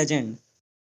boxing legend.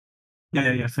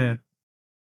 Yeah, fair.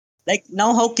 Like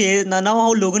now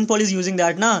how Logan Paul is using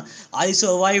that. Na, I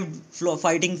survived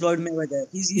fighting Floyd Mayweather.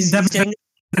 He's That, telling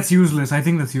that's useless. I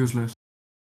think that's useless.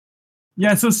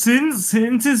 Yeah, so since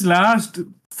his last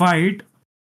fight,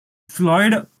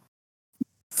 Floyd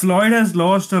Floyd has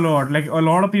lost a lot. Like a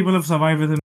lot of people have survived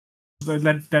with him. So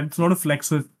that's not a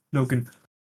flex with Logan.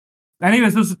 Anyway,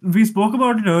 so we spoke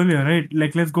about it earlier, right?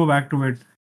 Like let's go back to it.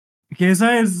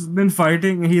 Kesa has been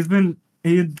fighting. He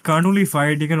can't only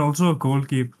fight. He can also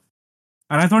goalkeep.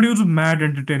 And I thought he was a mad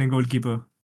entertaining goalkeeper.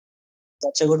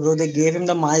 such a good bro. They gave him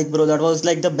the mic, bro. That was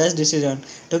like the best decision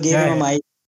to give him Yeah, a yeah, mic.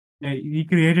 yeah. He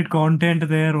created content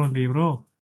there only, bro.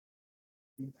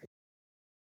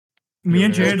 Me Yo,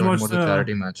 and you guys Shades talking watched about the the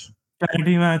charity match?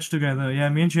 charity match together. Yeah,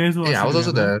 me and Shades Hey, watched I it was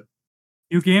also together. there.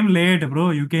 You came late,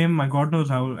 bro. You came, my God knows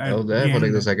how, I at was there the for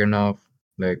like the end. second half,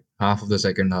 like half of the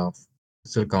second half.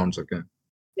 Still counts, okay?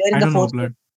 They're in I the don't know, fourth.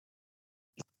 blood.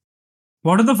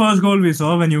 What is the first goal we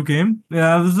saw when you came?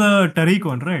 Yeah, it was the Tariq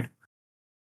one, right?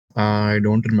 I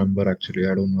don't remember actually.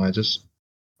 I don't know.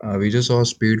 We just saw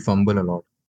Speed fumble a lot.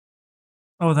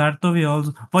 Oh, that though we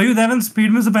also. Were you there when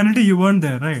Speed missed the penalty? You weren't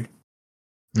there, right?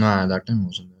 Nah, that time I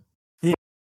wasn't Yeah,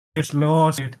 it's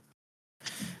lost it.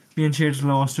 Me and Shades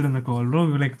lost it in the call, bro.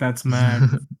 We were like, that's mad.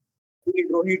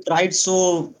 there. He tried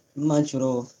so much,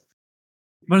 bro.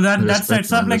 But that Respect,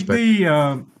 sets up man. like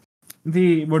Respect.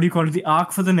 the what do you call it? The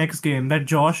arc for the next game that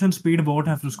Josh and Speed both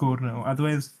have to score now.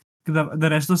 Otherwise, the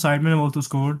rest of the sidemen have also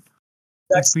scored. Like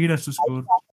That's Speed has to score.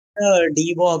 the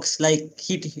D box. Like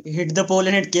he hit the pole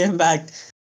and it came back.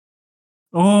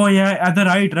 Oh yeah, at the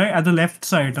right, at the left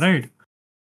side, right.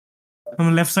 From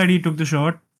the left side, he took the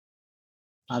shot.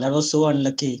 That was so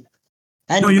unlucky.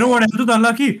 No, And you know what else was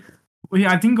unlucky?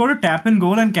 I think got a tap and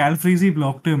goal and Calfreezy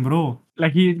blocked him, bro.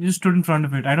 Like he just stood in front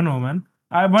of it. I don't know, man.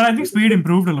 But I think Speed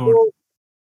improved a lot.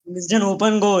 missed an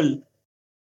open goal.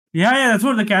 Yeah, that's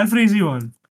what the Calfreezy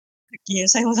one.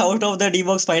 KSI was out of the D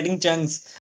box fighting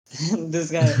chunks.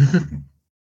 This guy.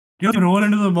 You roll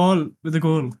into the ball with the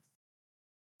goal.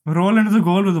 Roll into the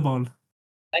goal with the ball.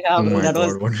 Like, Oh bro, my that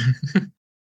was God, what?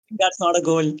 that's not a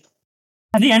goal.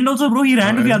 At the end also, bro, he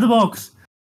ran to the I- other box.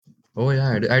 Oh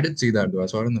yeah, I did see that though. I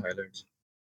saw it in the highlights.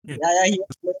 Yeah, he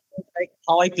was playing like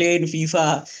how I play in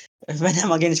FIFA when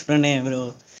I'm against Pranay,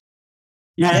 bro.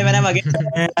 Yeah, And when I'm against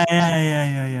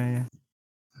yeah.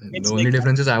 The it's only like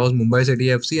difference is I was Mumbai City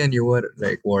FC and you were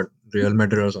like what, Real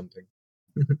Madrid or something.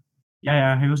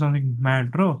 Yeah, he was something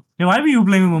mad, bro. Yeah, why were you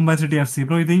playing with Mumbai City FC,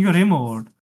 bro? You think you're him or what?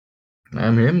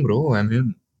 I'm him, bro. I'm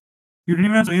him. You didn't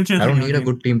even have real chase I in don't your need a team.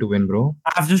 good team to win, bro.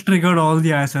 I've just triggered all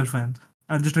the ISL fans.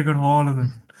 I've just triggered all of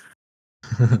them.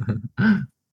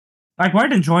 I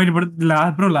quite enjoyed it, but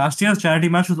last year's charity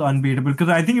match was unbeatable because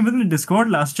I think even in the Discord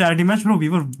last charity match, bro, we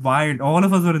were wild. All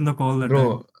of us were in the call that time.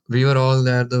 Bro, we were all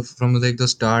there from like the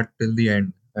start till the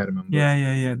end. I remember.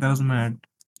 Yeah. That was mad.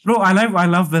 Bro, I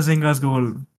love Bazinga's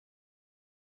goal.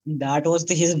 that was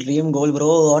his dream goal, bro.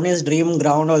 On his dream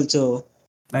ground also.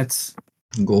 That's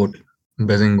Goat,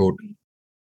 buzzing goat.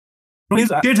 bro.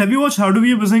 Kids, have you watched How to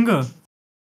Be a Bazinga?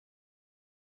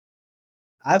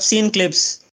 I've seen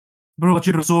clips. Bro, watch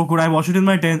it was so good. I watched it in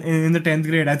the 10th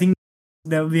grade. I think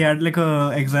that we had like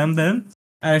a exam then.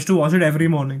 I used to watch it every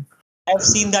morning. I've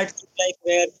seen that clip, like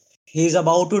where he's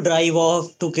about to drive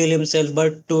off to kill himself,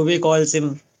 but Toby calls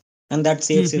him and that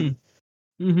saves him.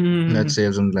 That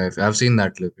saves him life. I've seen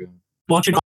that clip. Yeah. Watch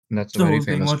it. That's a The very whole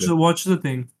thing. famous clip. Watch the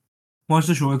thing. Watch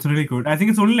the show. It's really good. I think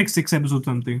it's only like 6 episodes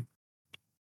something.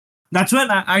 That's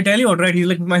when I tell you what, right? He's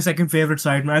like my second favorite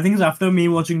sideman. I think it's after me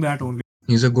watching that only.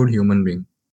 He's a good human being.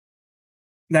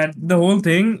 That the whole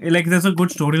thing, like there's a good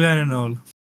storyline and all.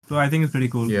 So I think it's pretty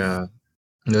cool. Yeah.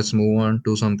 Let's move on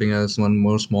to something else. One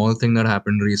more small thing that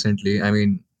happened recently. I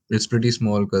mean, it's pretty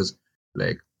small because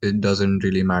like it doesn't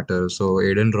really matter. So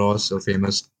Aiden Ross, a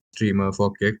famous streamer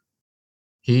for Kick,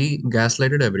 he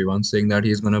gaslighted everyone, saying that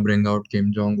he's gonna bring out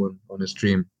Kim Jong Un on his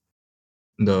stream,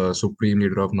 the supreme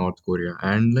leader of North Korea.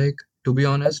 And like, to be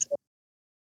honest,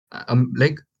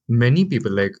 like many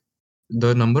people, like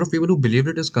the number of people who believed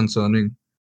it is concerning.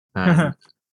 And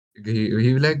he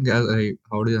like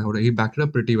he backed it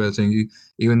up pretty well, saying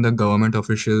even the government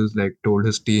officials like told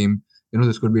his team,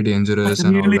 this could be That's dangerous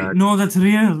and all really that. no, that's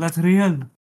real. That's real.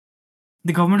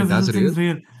 The government Like that's officials thing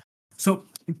real. is real. So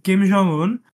Kim Jong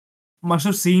Un must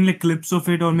have seen like clips of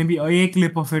it or maybe a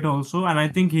clip of it also, and I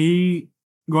think he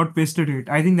got pissed at it.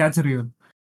 I think that's real. Of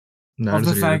That's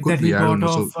the real. It fact could that he be. I don't got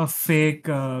know. off So a fake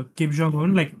Kim Jong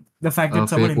Un, like the fact that a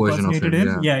someone fake version of impersonated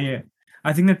him. him. Yeah, Yeah, yeah.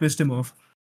 I think that pissed him off.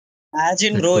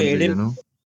 Imagine, it bro, could be. Aiden.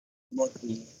 About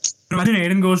me. Imagine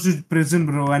Aiden goes to prison,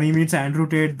 bro, and he meets Andrew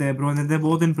Tate there, bro, and then they're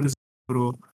both in prison,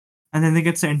 bro. And then they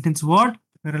get sentenced. What?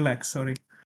 Relax, sorry.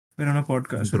 We're on a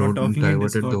podcast. We're Bro not talking in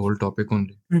diverted the Discord. whole topic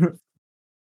only.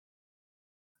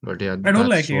 But yeah, I don't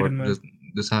like that's what Aiden, man.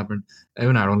 this happened.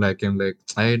 Even I don't like him. Like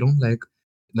I don't like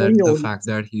So he that the only, fact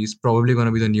that he's probably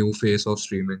gonna be the new face of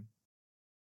streaming.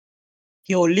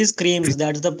 he only screams.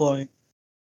 That's the point.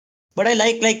 But I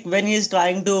like when he's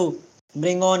trying to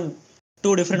bring on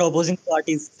two different opposing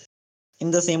parties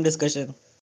in the same discussion.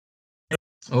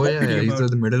 Oh Like, yeah, Talking yeah. He's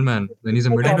about. the middleman. When he's a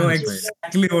I know middleman, it's fine.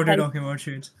 exactly what you're talking about,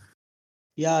 Shades.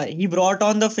 yeah, he brought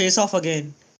on the face off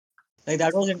again. Like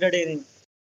that was entertaining.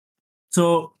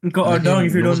 So, Like he Dong,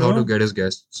 if you don't knows how to know, get his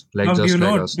guests, like Dong, do you just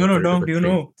like know? us, No, like no, ready to Dong, do get you fame.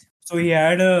 know? So he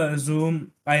had a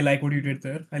Zoom. I like what you did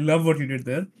there. I love what you did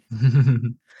there.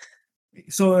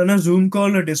 So in a Zoom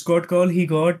call, a Discord call, he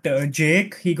got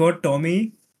Jake, he got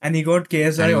Tommy, and he got And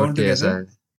KSI he all got together.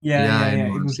 KSI. Yeah, Yeah, yeah, I yeah.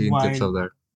 know. It I've was seen clips wild. of that.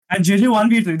 And JJ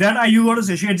 1v3. That you got to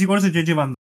say shit. You got to say JJ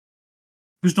 1.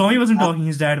 Because Tommy wasn't I, talking,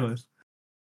 his dad was.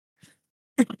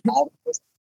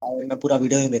 मैं पूरा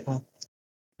video नहीं देखा.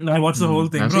 I watched the whole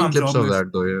thing, I've bro. seen I'm clips of jobless.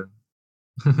 that though.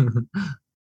 Yeah.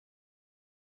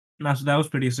 Nah, so that was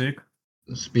pretty sick.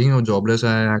 Speaking of jobless,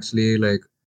 I actually like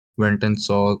went and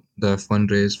saw the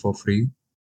F1 race for free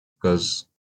because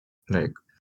like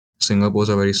Singapore's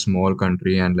a very small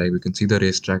country and like we can see the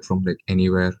racetrack from like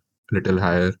anywhere, little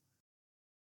higher.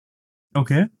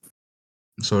 Okay.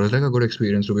 So it was like a good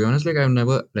experience. To be honest, like I've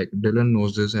never like Dylan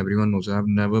knows this, everyone knows it. I've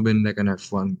never been like an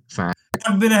F1 fan.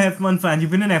 I've been a F1 fan.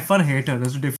 You've been an F1 hater.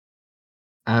 That's a different.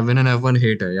 I've been an F1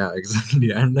 hater, yeah,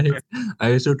 exactly. And like I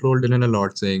used to troll Dylan a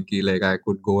lot saying ki, like I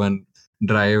could go and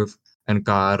drive and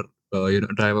car,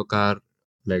 drive a car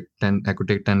like 10, I could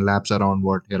take 10 laps around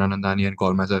what Hiranandani and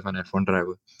call myself an F1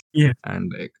 driver. Yeah.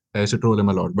 And like I used to troll him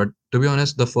a lot. But to be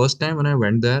honest, the first time when I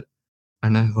went there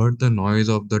and I heard the noise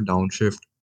of the downshift,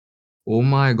 oh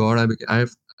my God,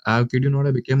 I kid you not,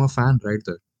 I became a fan right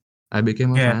there. I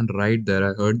became a Yeah. fan right there.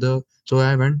 I heard so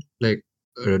I went like,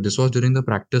 this was during the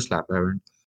practice lap. I went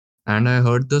and I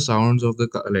heard the sounds of the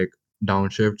like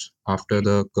downshifts after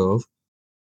the curve.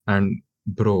 And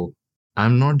bro,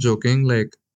 I'm not joking.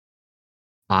 Like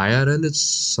IRL is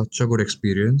such a good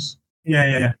experience. Yeah,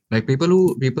 yeah, yeah. Like people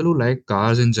who like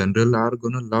cars in general are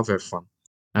gonna love F1.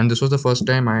 And this was the first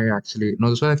time I actually no,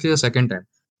 this was actually the second time.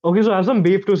 Okay, so I have some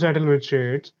beef to settle with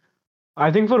Shades.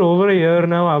 I think for over a year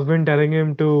now, I've been telling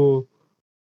him to,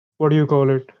 what do you call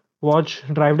it? Watch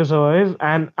Drive to Survive.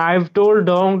 And I've told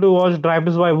Dong to watch Drive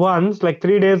to Survive once, like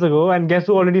 3 days ago, and guess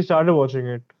who already started watching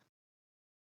it?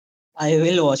 I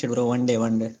will watch it, bro. One day,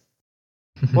 one day.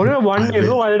 What do you know, one I day, bro?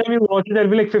 will. By the time you watch it, there'll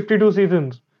be like 52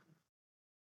 seasons.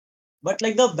 But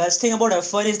like the best thing about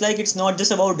F1 is like it's not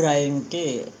just about driving.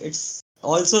 Okay, it's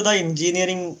also the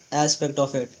engineering aspect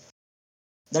of it.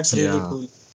 That's really Yeah. cool.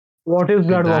 What is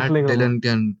Blood That waffling about?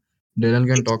 Dylan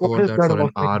can talk What about is that Blood for an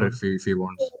waffling hour about? if he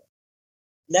wants.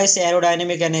 Less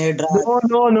aerodynamic and air drag. No,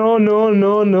 no, no, no,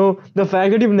 no, no. The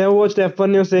fact that you've never watched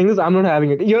F1, you're saying this, I'm not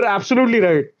having it. You're absolutely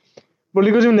right. But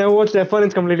because you've never watched F1,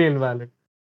 it's completely invalid.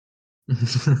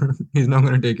 He's not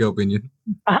gonna take your opinion.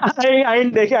 I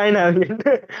ain't having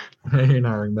it. I ain't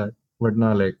having that. But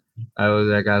no, like I was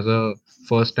like as a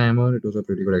first timer, it was a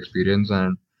pretty good experience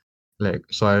and like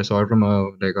so I saw it from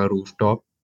a rooftop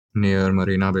near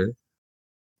Marina Bay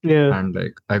Yeah. and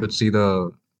like I could see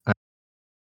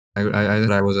I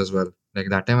drivers as well. Like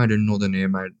that time I didn't know the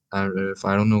name. I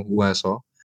don't know who I saw.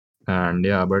 And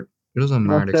yeah, but it was a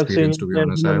Must mad have experience seen to be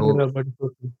honest. I everyone hope here, but it's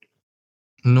okay.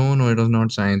 no, it was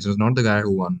not science. It was not the guy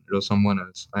who won. It was someone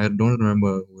else. I don't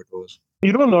remember who it was.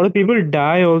 You know, a lot of people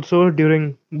die also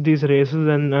during these races,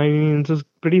 and I mean, it's a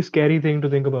pretty scary thing to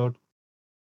think about.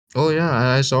 Oh yeah,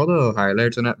 I saw the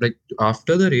highlights and like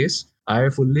after the race, I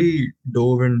fully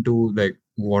dove into like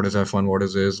what is F1, what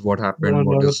is this, what A happened,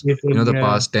 what lot of is people, the yeah.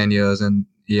 past 10 years and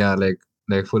yeah,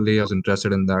 fully I was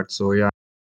interested in that. So yeah,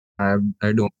 I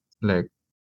do like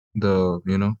the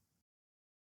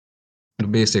the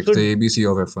basics, So the ABC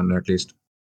of F1 at least.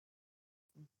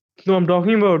 no, I'm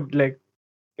talking about like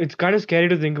it's kind of scary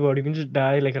to think about. You can just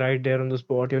die like right there on the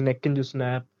spot. Your neck can just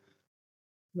snap.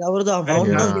 Yeah, bro, the And amount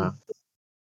of Yeah,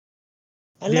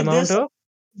 and the like amount this of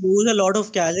lose a lot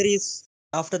of calories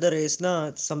after the race, na.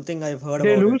 It's something I've heard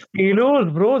they about lose it.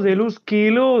 kilos, bro. They lose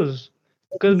kilos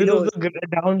because Kilos. the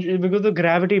down because the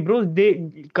gravity, bro.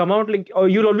 They come out like oh,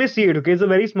 you'll always see it. Okay, it's a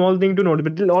very small thing to note,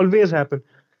 but it'll always happen.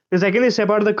 The second they step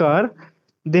out of the car,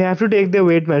 they have to take their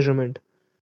weight measurement.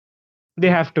 They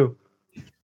have to,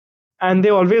 and they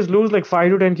always lose like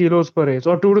 5 to 10 kilos per race,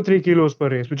 or 2 to 3 kilos per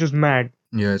race, which is mad.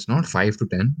 yeah. It's not 5 to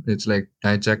 10. It's like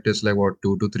I checked. It's like what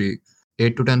 2 to 3,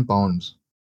 8 to 10 pounds.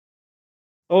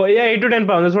 Oh yeah, 8 to 10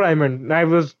 pounds. That's what I meant. I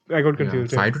got Yeah,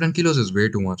 confused. Yeah, 5 to 10 kilos is way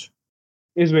too much.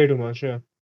 is way too much. Yeah.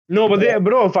 No, but Yeah. they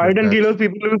bro, five But ten that's kilos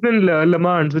people lose in Le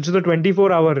Mans, which is a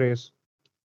 24-hour race.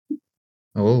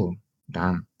 oh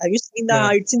damn. Have you seen Yeah.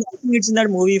 that? I think it's in that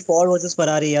movie Ford versus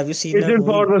Ferrari. Have you seen It's that in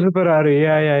Ford movie? versus Ferrari.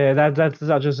 Yeah, yeah, yeah. That's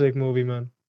such a sick movie, man.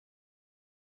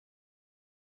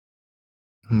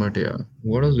 But yeah,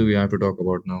 what else do we have to talk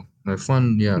about now? Like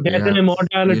fun, yeah, Death and we'll have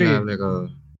immortality. like a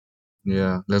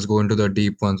yeah. Let's go into the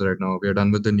deep ones right now. We are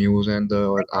done with the news and the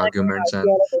arguments, and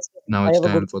now I it's have a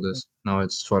good time for question. this. Now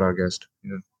it's for our guest.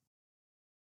 Yeah.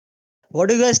 What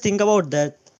do you guys think about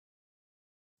that?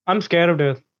 I'm scared of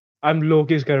death. I'm low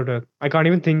key scared of death. I can't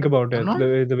even think about I'm death. not.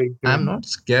 The way you say I'm it. not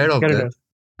scared of Scared of death.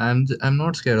 death. I'm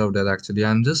not scared of death actually.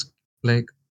 I'm just like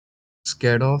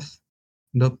scared of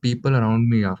the people around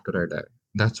me after I die.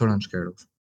 That's what I'm scared of.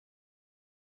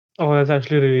 Oh, that's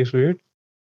actually really sweet.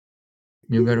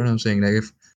 You get what I'm saying? Like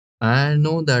if I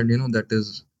know that that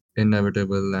is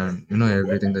inevitable and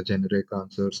everything that generate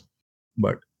cancers,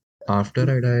 but after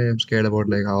I die, I'm scared about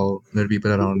like how the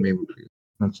people around me would feel.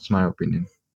 That's my opinion.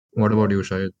 What about you,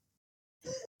 Shahid?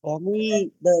 For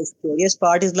me, the scariest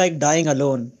part is like dying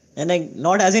alone, and like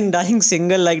not as in dying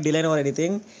single like Dylan or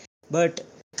anything, but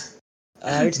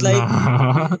it's like,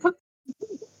 No.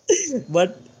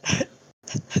 but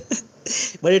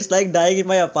but it's like dying in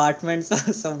my apartment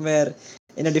somewhere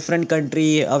in a different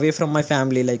country away from my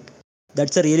family. Like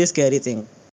that's a really scary thing.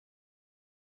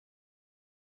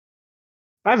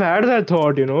 I've had that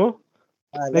thought,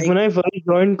 like Like when I first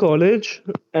joined college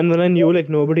and when I knew like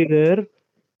nobody there,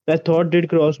 that thought did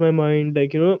cross my mind.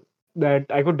 Like that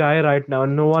I could die right now.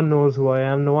 No one knows who I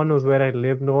am. No one knows where I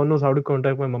live. No one knows how to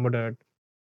contact my mom or dad.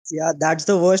 yeah, that's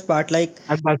the worst part. Like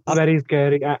And that's after very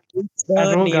scary. And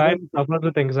the from a guy neighbor, who suffers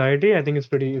with anxiety, I think it's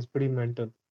pretty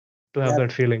mental to have yeah,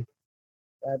 that feeling.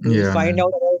 they will Yeah, find man.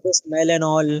 out about the smell and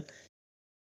all.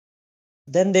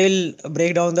 Then they will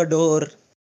break down the door.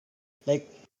 Like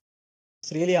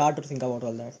it's really hard to think about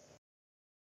all that.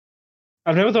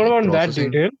 I've never thought Like about it in that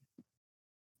processing. detail.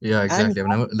 Yeah, And exactly. I've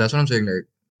never. That's what I'm saying. Like,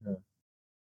 yeah.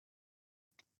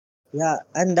 yeah,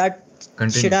 and that shit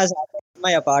Continue. has happened in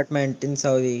my apartment in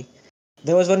Saudi.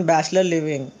 There was one bachelor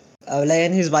living, like,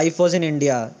 and his wife was in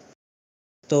India.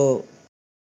 So,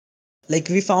 like,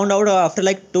 we found out after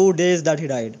like 2 days that he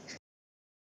died.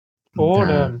 Oh damn,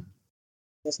 Damn.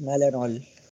 The smell and all.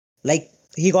 Like,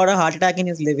 he got a heart attack in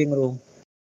his living room,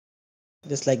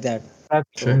 just like that. that's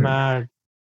So, Shit. mad.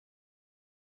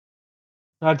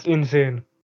 That's insane.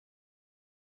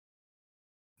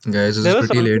 Guys, this is There was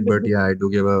pretty late, but something. yeah, I do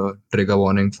give a trigger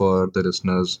warning for the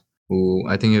listeners who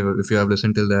I think if you have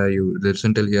listened till there, you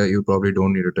listen till here, you probably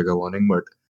don't need a trigger warning. But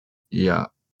yeah,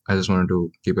 I just wanted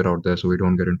to keep it out there so we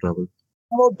don't get in trouble.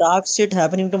 about dark shit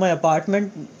happening to my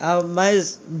apartment.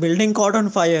 Building caught on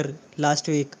fire last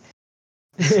week.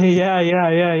 Yeah, yeah,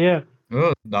 yeah, yeah.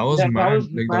 Oh, that was That mad. was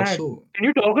Like mad. Can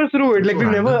you talk us through that it? was Like so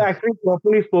we've never random. actually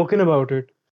properly spoken about it.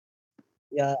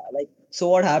 Yeah, like so.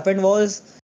 What happened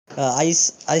was,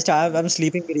 I'm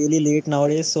sleeping really late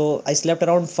nowadays, so I slept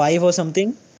around 5 or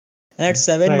something. And at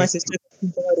 7, my Right. sister comes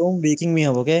into my room, waking me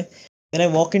up. Okay, when I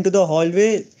walk into the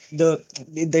hallway, the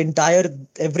entire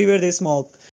everywhere there's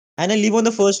smoke, and I live on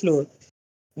the first floor.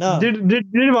 No,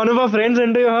 Did one of our friends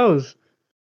enter your house?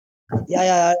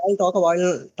 yeah, I'll talk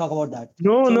about that.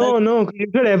 No, So like, no, no. You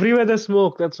said everywhere there's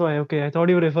smoke. That's why. Okay, I thought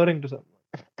you were referring to something.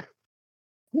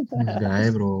 This guy,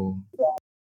 bro.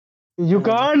 You uh,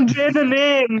 can't say the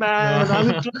name, man. I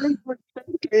was trying to say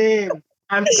the name.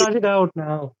 I've cut it out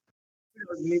now.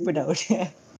 leave it out.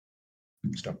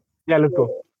 Stop. Yeah, let's go.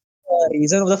 So,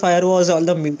 reason of the fire was all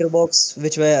the meter box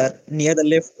which were near the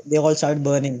lift. They all started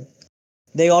burning.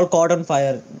 They all caught on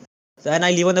fire. And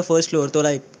I live on the first floor, so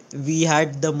like we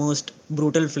had the most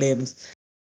brutal flames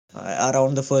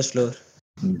around the first floor.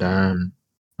 Damn.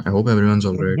 I hope everyone's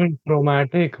all It's right. been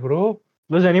traumatic, bro.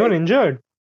 Was anyone Like, injured?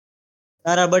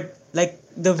 but like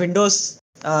the windows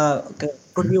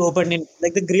could Hmm? be opened in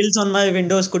like the grills on my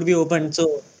windows could be opened.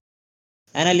 So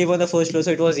and I live on the first floor,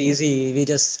 so it was easy. We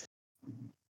just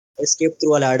escaped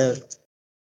through a ladder.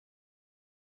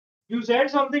 You said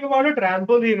something about a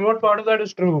trampoline. What part of that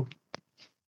is true?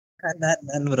 And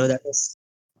then bro, that was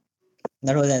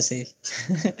I say.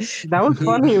 That was We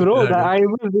funny, bro. That I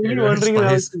was it really was wondering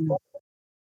how. spice.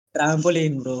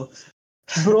 trampoline, bro.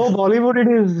 Bro, Bollywood it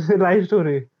is life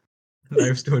story.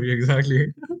 Life story,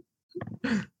 exactly.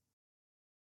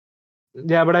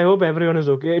 Yeah, but I hope everyone is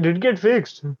okay. It did get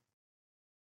fixed.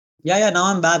 Yeah. Now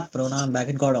I'm back, bro. Now I'm back.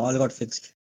 It got all got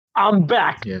fixed. I'm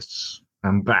back. Yes,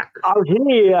 I'm back. I'm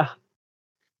here.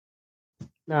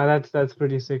 Nah, that's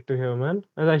pretty sick to hear, man.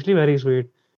 That's actually very sweet,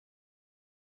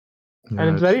 and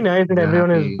Yeah, it's very nice that we are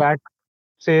everyone is happy. back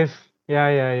safe. Yeah,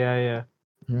 yeah, yeah, yeah.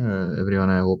 Yeah, everyone.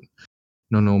 I hope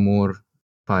no more But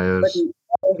fires.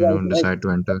 Decide to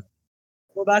enter.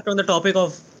 go back on the topic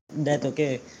of death.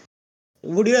 Okay.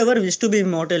 Would you ever wish to be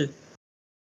immortal?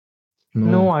 No,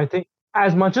 No. I think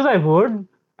as much as I would,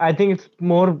 I think it's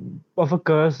more of a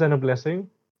curse than a blessing.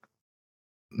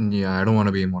 Yeah, I don't want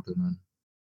to be immortal, man.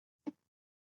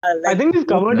 I Like think we've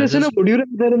covered That's this in a just Would You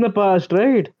Rather in the past,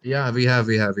 right? yeah. We have.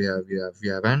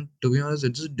 And to be honest,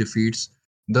 it just defeats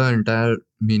the entire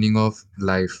meaning of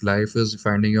life. Life is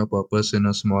finding your purpose in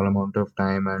a small amount of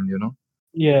time, and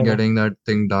Yeah. getting that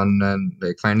thing done, and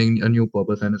like finding a new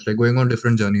purpose, and it's like going on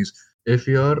different journeys. If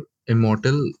you're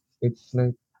immortal, it's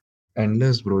like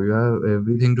endless, bro. You have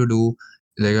everything to do.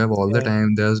 Like you have all the Yeah.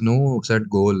 time. There's no set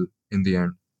goal in the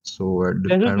end. So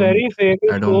There's a I don't very famous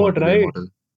I don't want quote, to be right? immortal.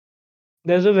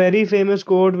 There's a very famous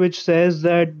quote which says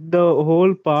that the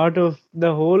whole part of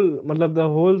the whole, matlab the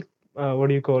whole, what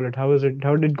do you call it? How is it?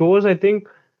 How it goes? I think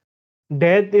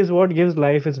death is what gives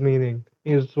life its meaning.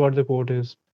 Is what the quote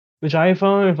is, which I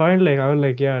find like I was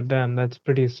like, yeah, damn, that's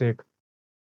pretty sick.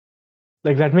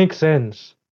 Like that makes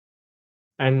sense,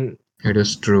 and It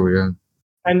is true, yeah.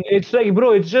 it's like,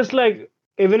 bro, it's just like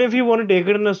even if you want to take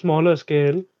it on a smaller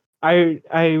scale,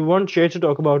 I want Shade to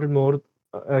talk about it more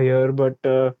here, but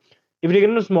if you take it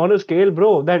on a smaller scale,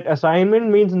 bro, that assignment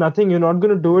means nothing. You're not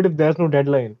gonna do it if there's no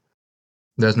deadline,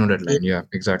 There's no deadline. Yeah,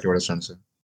 exactly what I was trying to say.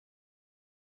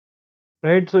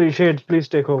 right? So Shades, please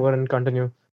take over and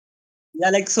continue. yeah,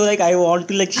 like so like I want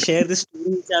to like share this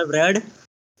story which I've read.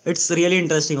 It's really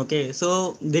interesting. Okay,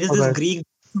 so there is this Okay. Greek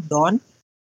Dawn.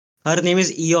 Her name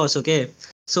is Eos. Okay,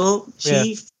 so Yeah.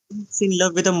 she falls in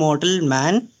love with a mortal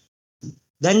man.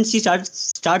 Then she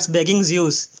starts begging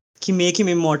Zeus to make him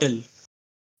immortal.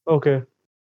 Okay.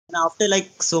 And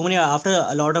after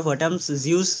a lot of attempts,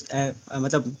 Zeus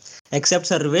matlab, accepts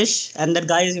her wish, and that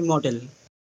guy is immortal.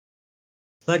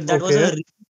 But Okay.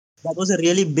 that was a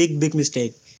really big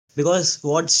mistake because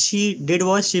what she did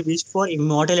was she wished for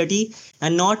immortality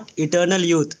and not eternal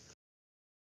youth.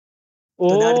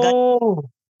 So that guy, Oh,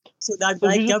 so that so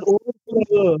guy she just kept, over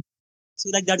clever. so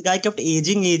like that guy kept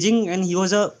aging, and he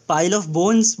was a pile of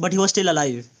bones, but he was still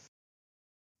alive.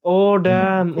 Oh Oh my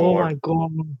damn. Oh God. my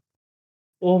god.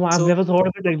 Oh my, I've So never thought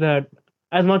of it like that.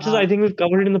 As much as uh, I think we've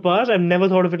covered it in the past, I've never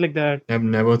thought of it like that. I've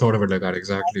never thought of it like that. that's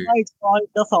Exactly. why it's called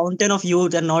the fountain of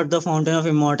youth and not the fountain of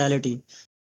immortality.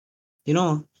 You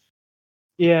know,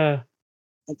 Yeah.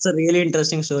 it's a really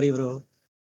interesting story, bro.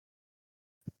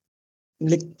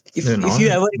 Like Yeah, if now, you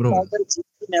ever bro. encounter Jesus,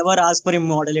 never ask for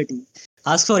immortality,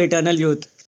 ask for eternal youth.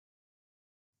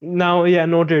 Now, yeah,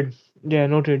 noted. Yeah,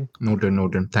 noted.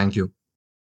 Noted. Thank you.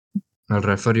 I'll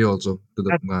refer you also to the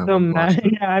That's the man. master.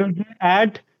 I'll be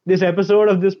at this episode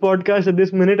of this podcast at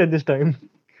this minute at this time.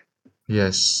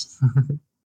 Yes,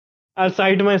 I'll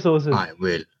cite my sources. I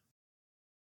will.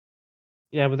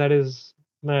 Yeah, but that is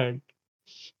mad.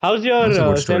 How's your That's a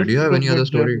good story. self Do you have any other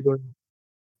improvement journey story? going?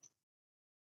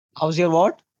 How's your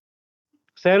what?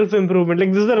 Self improvement.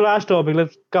 Like, this is the last topic.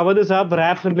 Let's cover this up,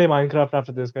 wraps, and play Minecraft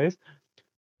after this, guys.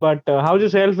 But how's your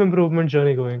self improvement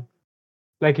journey going?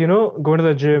 Like, going to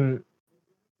the gym,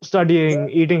 Yeah, studying,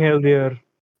 eating healthier,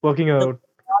 working the out.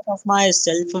 part of my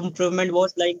self improvement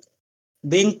was like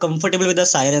being comfortable with the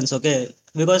silence. Okay,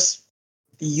 because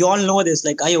you all know this.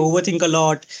 Like I overthink a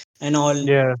lot and all.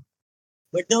 Yeah.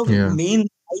 But the Yeah. main,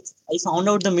 I found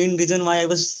out the main reason why I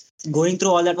was going through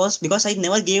all that was because I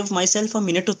never gave myself a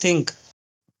minute to think.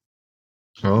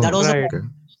 That Oh, was the Right. okay.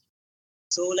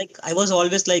 so like I was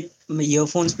always like my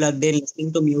earphones plugged in,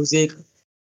 listening to music,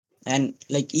 and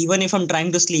like even if I'm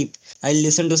trying to sleep, I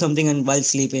listen to something and while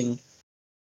sleeping.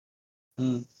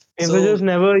 Hmm. It was So just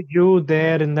never you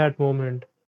there in that moment.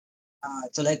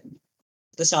 so like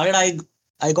the started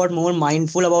I got more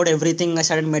mindful about everything. I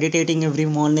started meditating every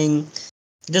morning.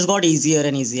 It just got easier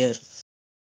and easier.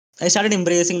 I started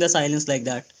embracing the silence like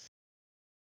that.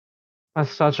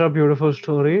 That's such a beautiful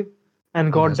story. And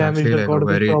That's goddamn, we actually should have like a got to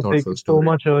this very topic thoughtful so story.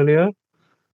 much earlier.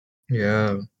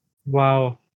 Yeah.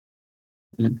 Wow.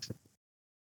 That's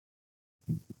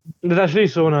actually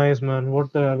so nice, man.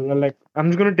 What the hell? Like, I'm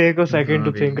just gonna take a second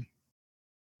Uh, to think.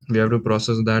 we have to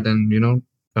process that, and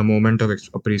a moment of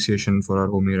appreciation for our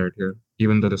homie right here,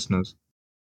 even the listeners.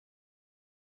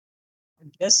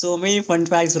 There's so many fun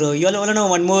facts, bro. You all want to know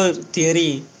one more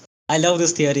theory? I love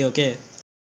this theory. Okay.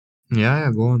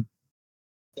 Yeah, go on.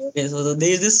 Okay. So there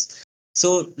is this.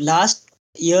 So last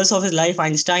years of his life,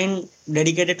 Einstein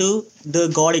dedicated to the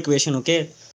God equation. Okay,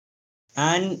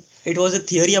 and it was a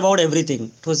theory about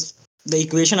everything. It was the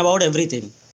equation about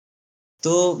everything.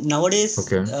 So nowadays,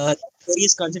 Okay. that theory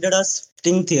is considered a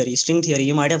string theory. String theory.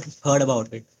 You might have heard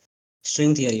about it.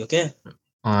 String theory. Okay.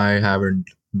 I haven't.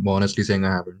 Honestly saying,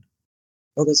 I haven't.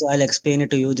 Okay. So I'll explain it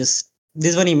to you. Just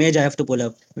this one image I have to pull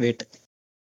up. Wait.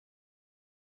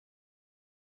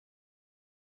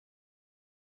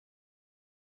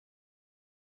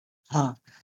 Huh.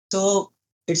 So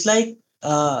it's like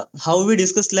how we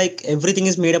discussed. Like everything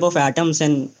is made up of atoms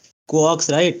and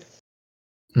quarks, right?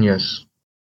 Yes.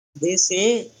 They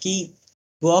say key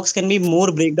quarks can be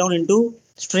more breakdown into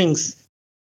strings,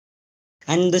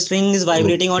 and the string is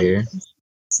vibrating on Okay.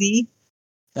 C.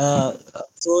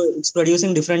 So it's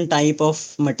producing different type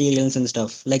of materials and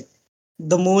stuff. Like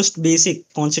the most basic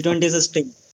constituent is a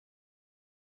string.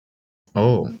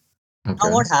 Oh, Now okay.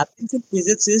 what happens in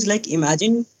physics is like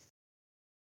imagine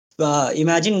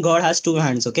God has two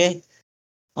hands. Okay,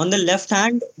 on the left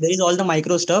hand there is all the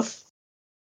micro stuff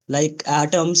like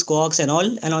atoms, quarks, and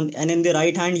all, and in the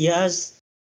right hand he has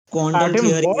quantum Atoms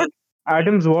theory. what?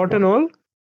 Atoms what and all?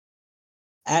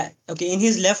 Okay, in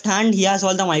his left hand he has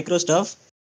all the micro stuff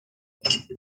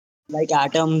like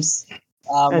atoms,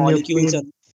 And you molecules,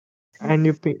 paint and and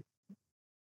you paint.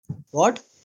 what?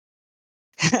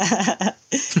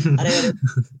 अरे अरे,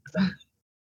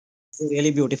 it's a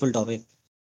really beautiful topic.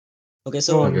 Okay, Go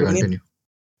so on, Okay, go in on. his continue.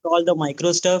 all the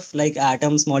micro stuff like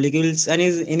atoms, molecules, and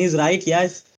in his right he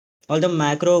has all the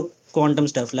macro quantum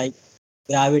stuff like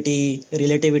gravity,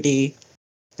 relativity,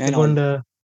 and all. Segunda.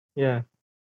 Yeah.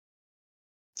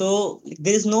 So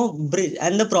there is no bridge,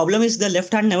 and the problem is the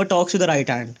left hand never talks to the right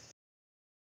hand.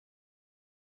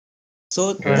 So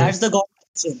Okay. Right. that's the God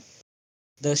equation.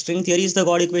 The string theory is the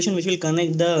God equation which will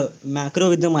connect the macro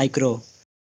with the micro.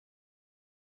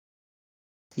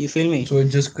 You feel me? So it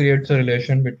just creates a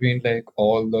relation between like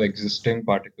all the existing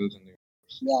particles in the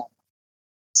universe, Yeah.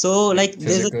 So like like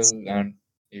physical and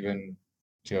even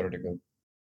theoretical.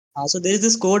 there is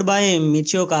this quote by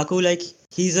Michio Kaku. Like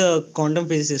he's a quantum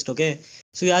physicist. Okay,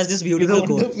 so he has this He's a beautiful what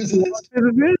quote. Quantum physicist.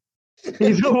 physicist?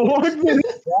 He's a what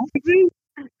physicist?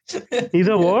 He's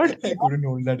a what? I couldn't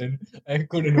hold that in. I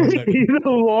couldn't hold that in. He's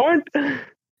a what?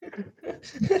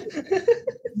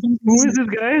 Who is this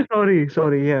guy? Sorry.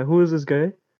 Yeah, who is this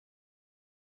guy?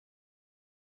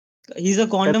 He's a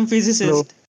quantum Hello.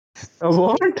 physicist. A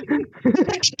what?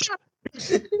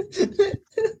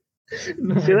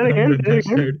 No, Say I that can't again. let Say that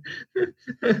that again.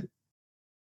 slide.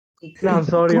 No, I'm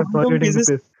sorry Quantum getting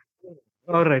physicist. pissed.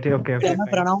 All right, okay, Am I fine.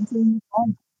 pronouncing it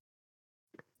wrong?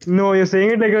 No, you're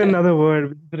saying it like another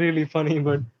word. It's really funny,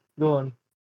 but go on.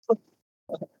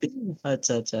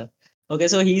 Acha, acha. Okay,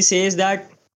 so he says that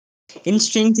in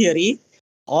string theory,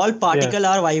 all Yeah. particle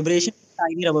are vibration in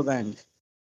tiny rubber band.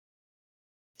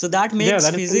 So that Yeah, makes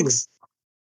that is true. physics,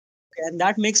 and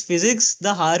that makes physics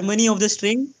the harmony of the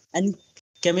string, and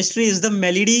chemistry is the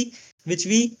melody which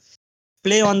we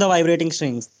play on the vibrating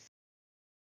strings.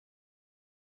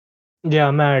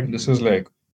 Yeah, mad. This is like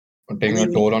And taking the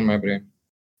a toll on my brain.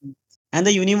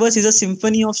 universe is a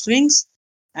symphony of strings,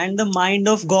 and the mind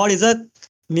of God is a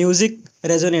music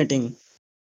resonating.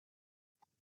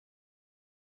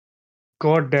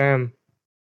 God damn.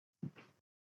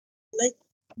 Like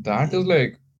That is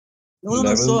like no.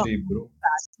 level So deep, bro.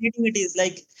 fascinating it is.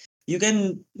 Like you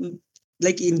can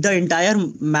like in the entire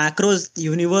macros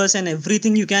universe and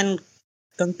everything you can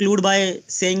conclude by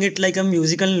saying it like a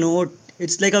musical note.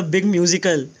 It's like a big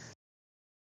musical.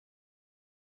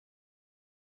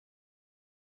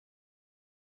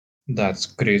 That's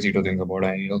crazy to think about.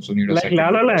 I also need a Like second La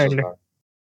to La process Land. that.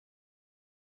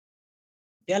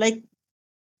 Yeah, like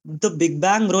the Big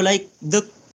Bang, bro. Like the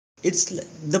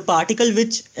particle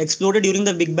which exploded during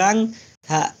the Big Bang.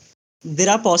 There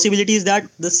are possibilities that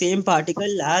the same particle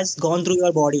has gone through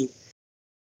your body,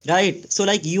 right? So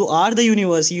like you are the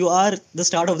universe. You are the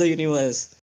start of the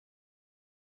universe.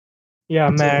 Yeah,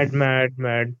 So mad.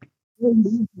 you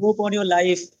lose hope on your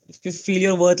life, if you feel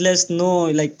you're worthless, no,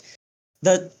 like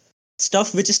the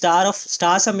stuff which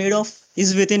stars are made of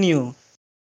is within you.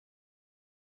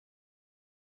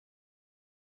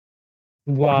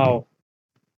 Wow.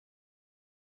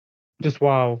 Just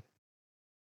wow.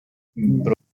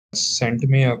 Bro, sent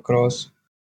me across.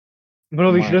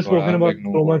 Bro, we should My have God, I spoken have about like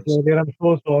no so much words. earlier. I'm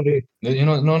so sorry. No,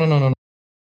 no, no, no, no.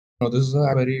 No, this is a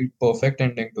very perfect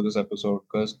ending to this episode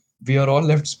because we are all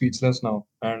left speechless now.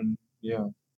 And yeah,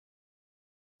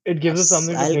 It gives us Yes,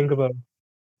 something to I'll think about.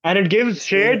 And it gives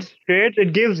sure. shades,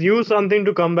 it gives you something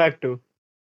to come back to.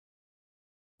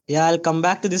 Yeah, I'll come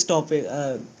back to this topic.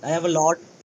 I have a lot.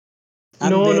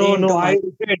 I'm No, very no, into no. my.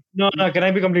 No. Can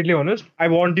I be completely honest? I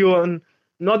want you on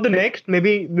not the next,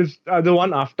 maybe this the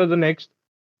one after the next,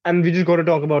 and we just got to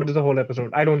talk about this the whole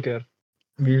episode. I don't care.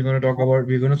 we're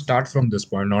going to start from this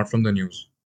point, not from the news.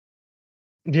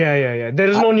 Yeah. There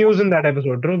is I, no news in that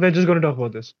episode, bro. We're just going to talk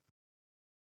about this.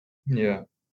 Yeah.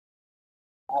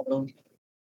 I don't.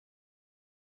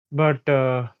 But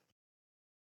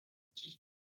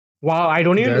wow, I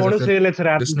don't even Guys, want if to you're say let's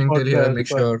wrap this listening till here, podcast. make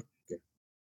But sure.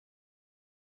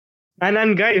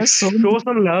 and guys, There's so show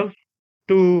some love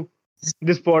to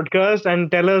this podcast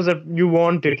and tell us that you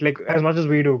want it like as much as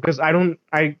we do. Because I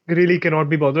really cannot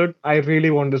be bothered. I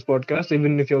really want this podcast,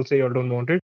 even if you'll say you don't want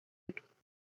it.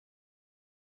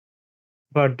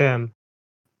 But damn,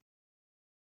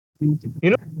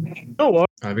 you know what?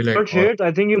 I'll be like all Shades,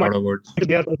 I think you might out of words.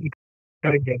 be our first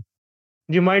recurring guest.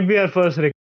 You might be our first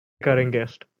recurring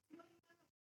guest.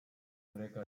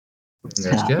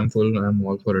 Guys, yeah, I'm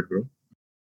all for it, bro.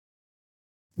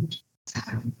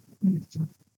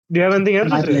 Do you have anything else to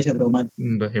my say? pleasure, bro. My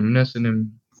The hymness in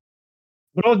him.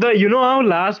 Bro, you know how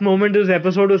last moment this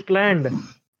episode was planned?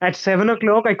 At 7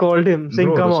 o'clock, I called him saying,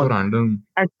 Bro, come that's so on. random.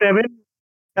 At 7,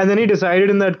 and then he decided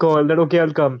in that call that, okay,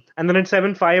 I'll come. And then at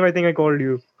 7:05, I think I called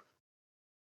you.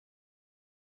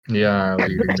 Yeah, I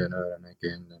was eating dinner and I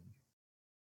came then.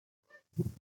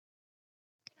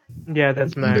 Yeah,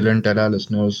 that's mad. Dylan, tell our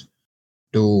listeners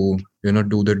to,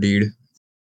 do the deed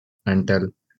and tell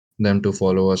them to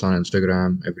follow us on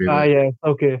Instagram everywhere. Yeah,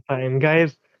 okay, fine.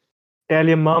 Guys, tell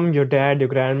your mom, your dad, your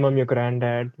grandmom, your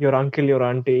granddad, your uncle, your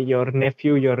auntie, your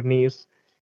nephew, your niece,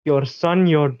 your son,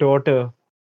 your daughter,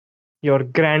 your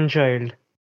grandchild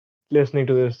listening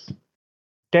to this.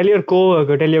 Tell your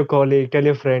coworker, tell your colleague, tell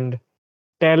your friend,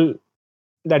 tell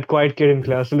that quiet kid in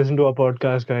class to listen to our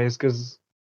podcast, guys, because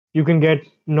you can get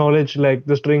knowledge like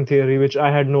the string theory, which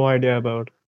I had no idea about.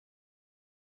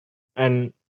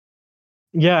 And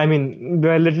yeah, I mean,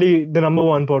 we're literally the number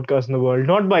one podcast in the world,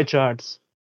 not by charts,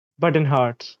 but in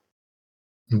hearts.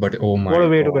 But oh What my a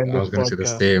way to God, end I this was going to say the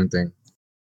podcast. same thing.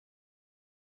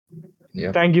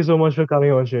 Yeah. Thank you so much for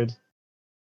coming on, Shades.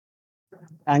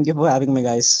 thank you for having me,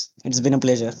 guys. It's been a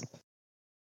pleasure.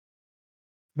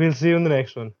 We'll see you in the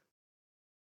next one.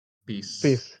 Peace.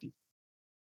 Peace.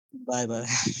 Bye bye.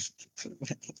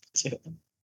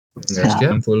 Guys, yeah,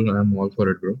 I'm all for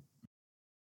it, bro.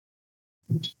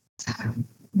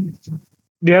 Do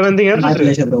you have anything else to my say?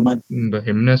 pleasure, bro. My The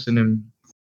hymness in him.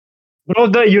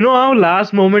 Bro, you know how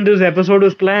last moment this episode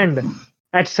was planned?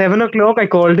 At 7 o'clock, I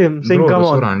called him saying, Bro, come that's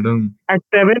so on. random. At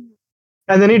 7,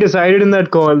 and then he decided in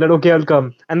that call that, okay, I'll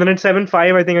come. And then at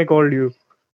 7:05, I think I called you.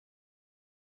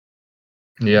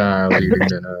 Yeah, I was eating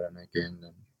dinner and I came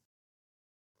then.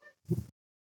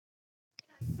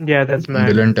 Yeah, that's mad.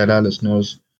 Dylan, tell our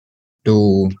listeners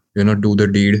to, do the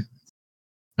deed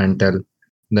and tell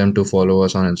them to follow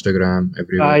us on Instagram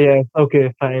everywhere. Yeah,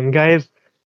 okay, fine. Guys,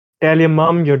 tell your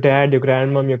mom, your dad, your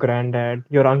grandmom, your granddad,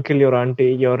 your uncle, your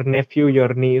auntie, your nephew,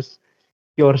 your niece,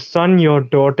 your son, your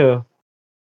daughter,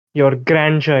 your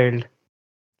grandchild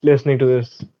listening to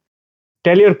this.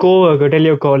 Tell your coworker, tell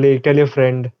your colleague, tell your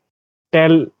friend,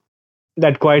 tell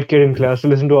that quiet kid in class to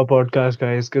listen to our podcast,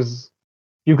 guys, because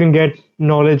you can get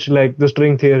knowledge like the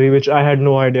string theory, which I had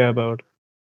no idea about.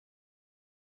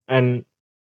 And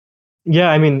yeah,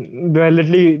 I mean, we're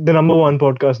literally the number one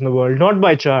podcast in the world, not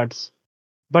by charts,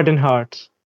 but in hearts.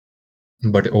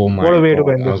 But oh What my a way to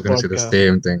God, end I this was going to say the podcast.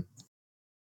 same thing.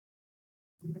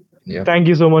 Yeah. Thank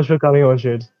you so much for coming on,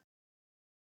 Shades.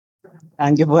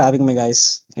 thank you for having me,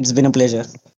 guys. It's been a pleasure.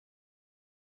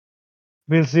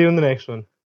 We'll see you in the next one.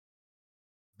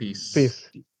 Peace. Peace.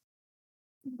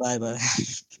 Bye bye.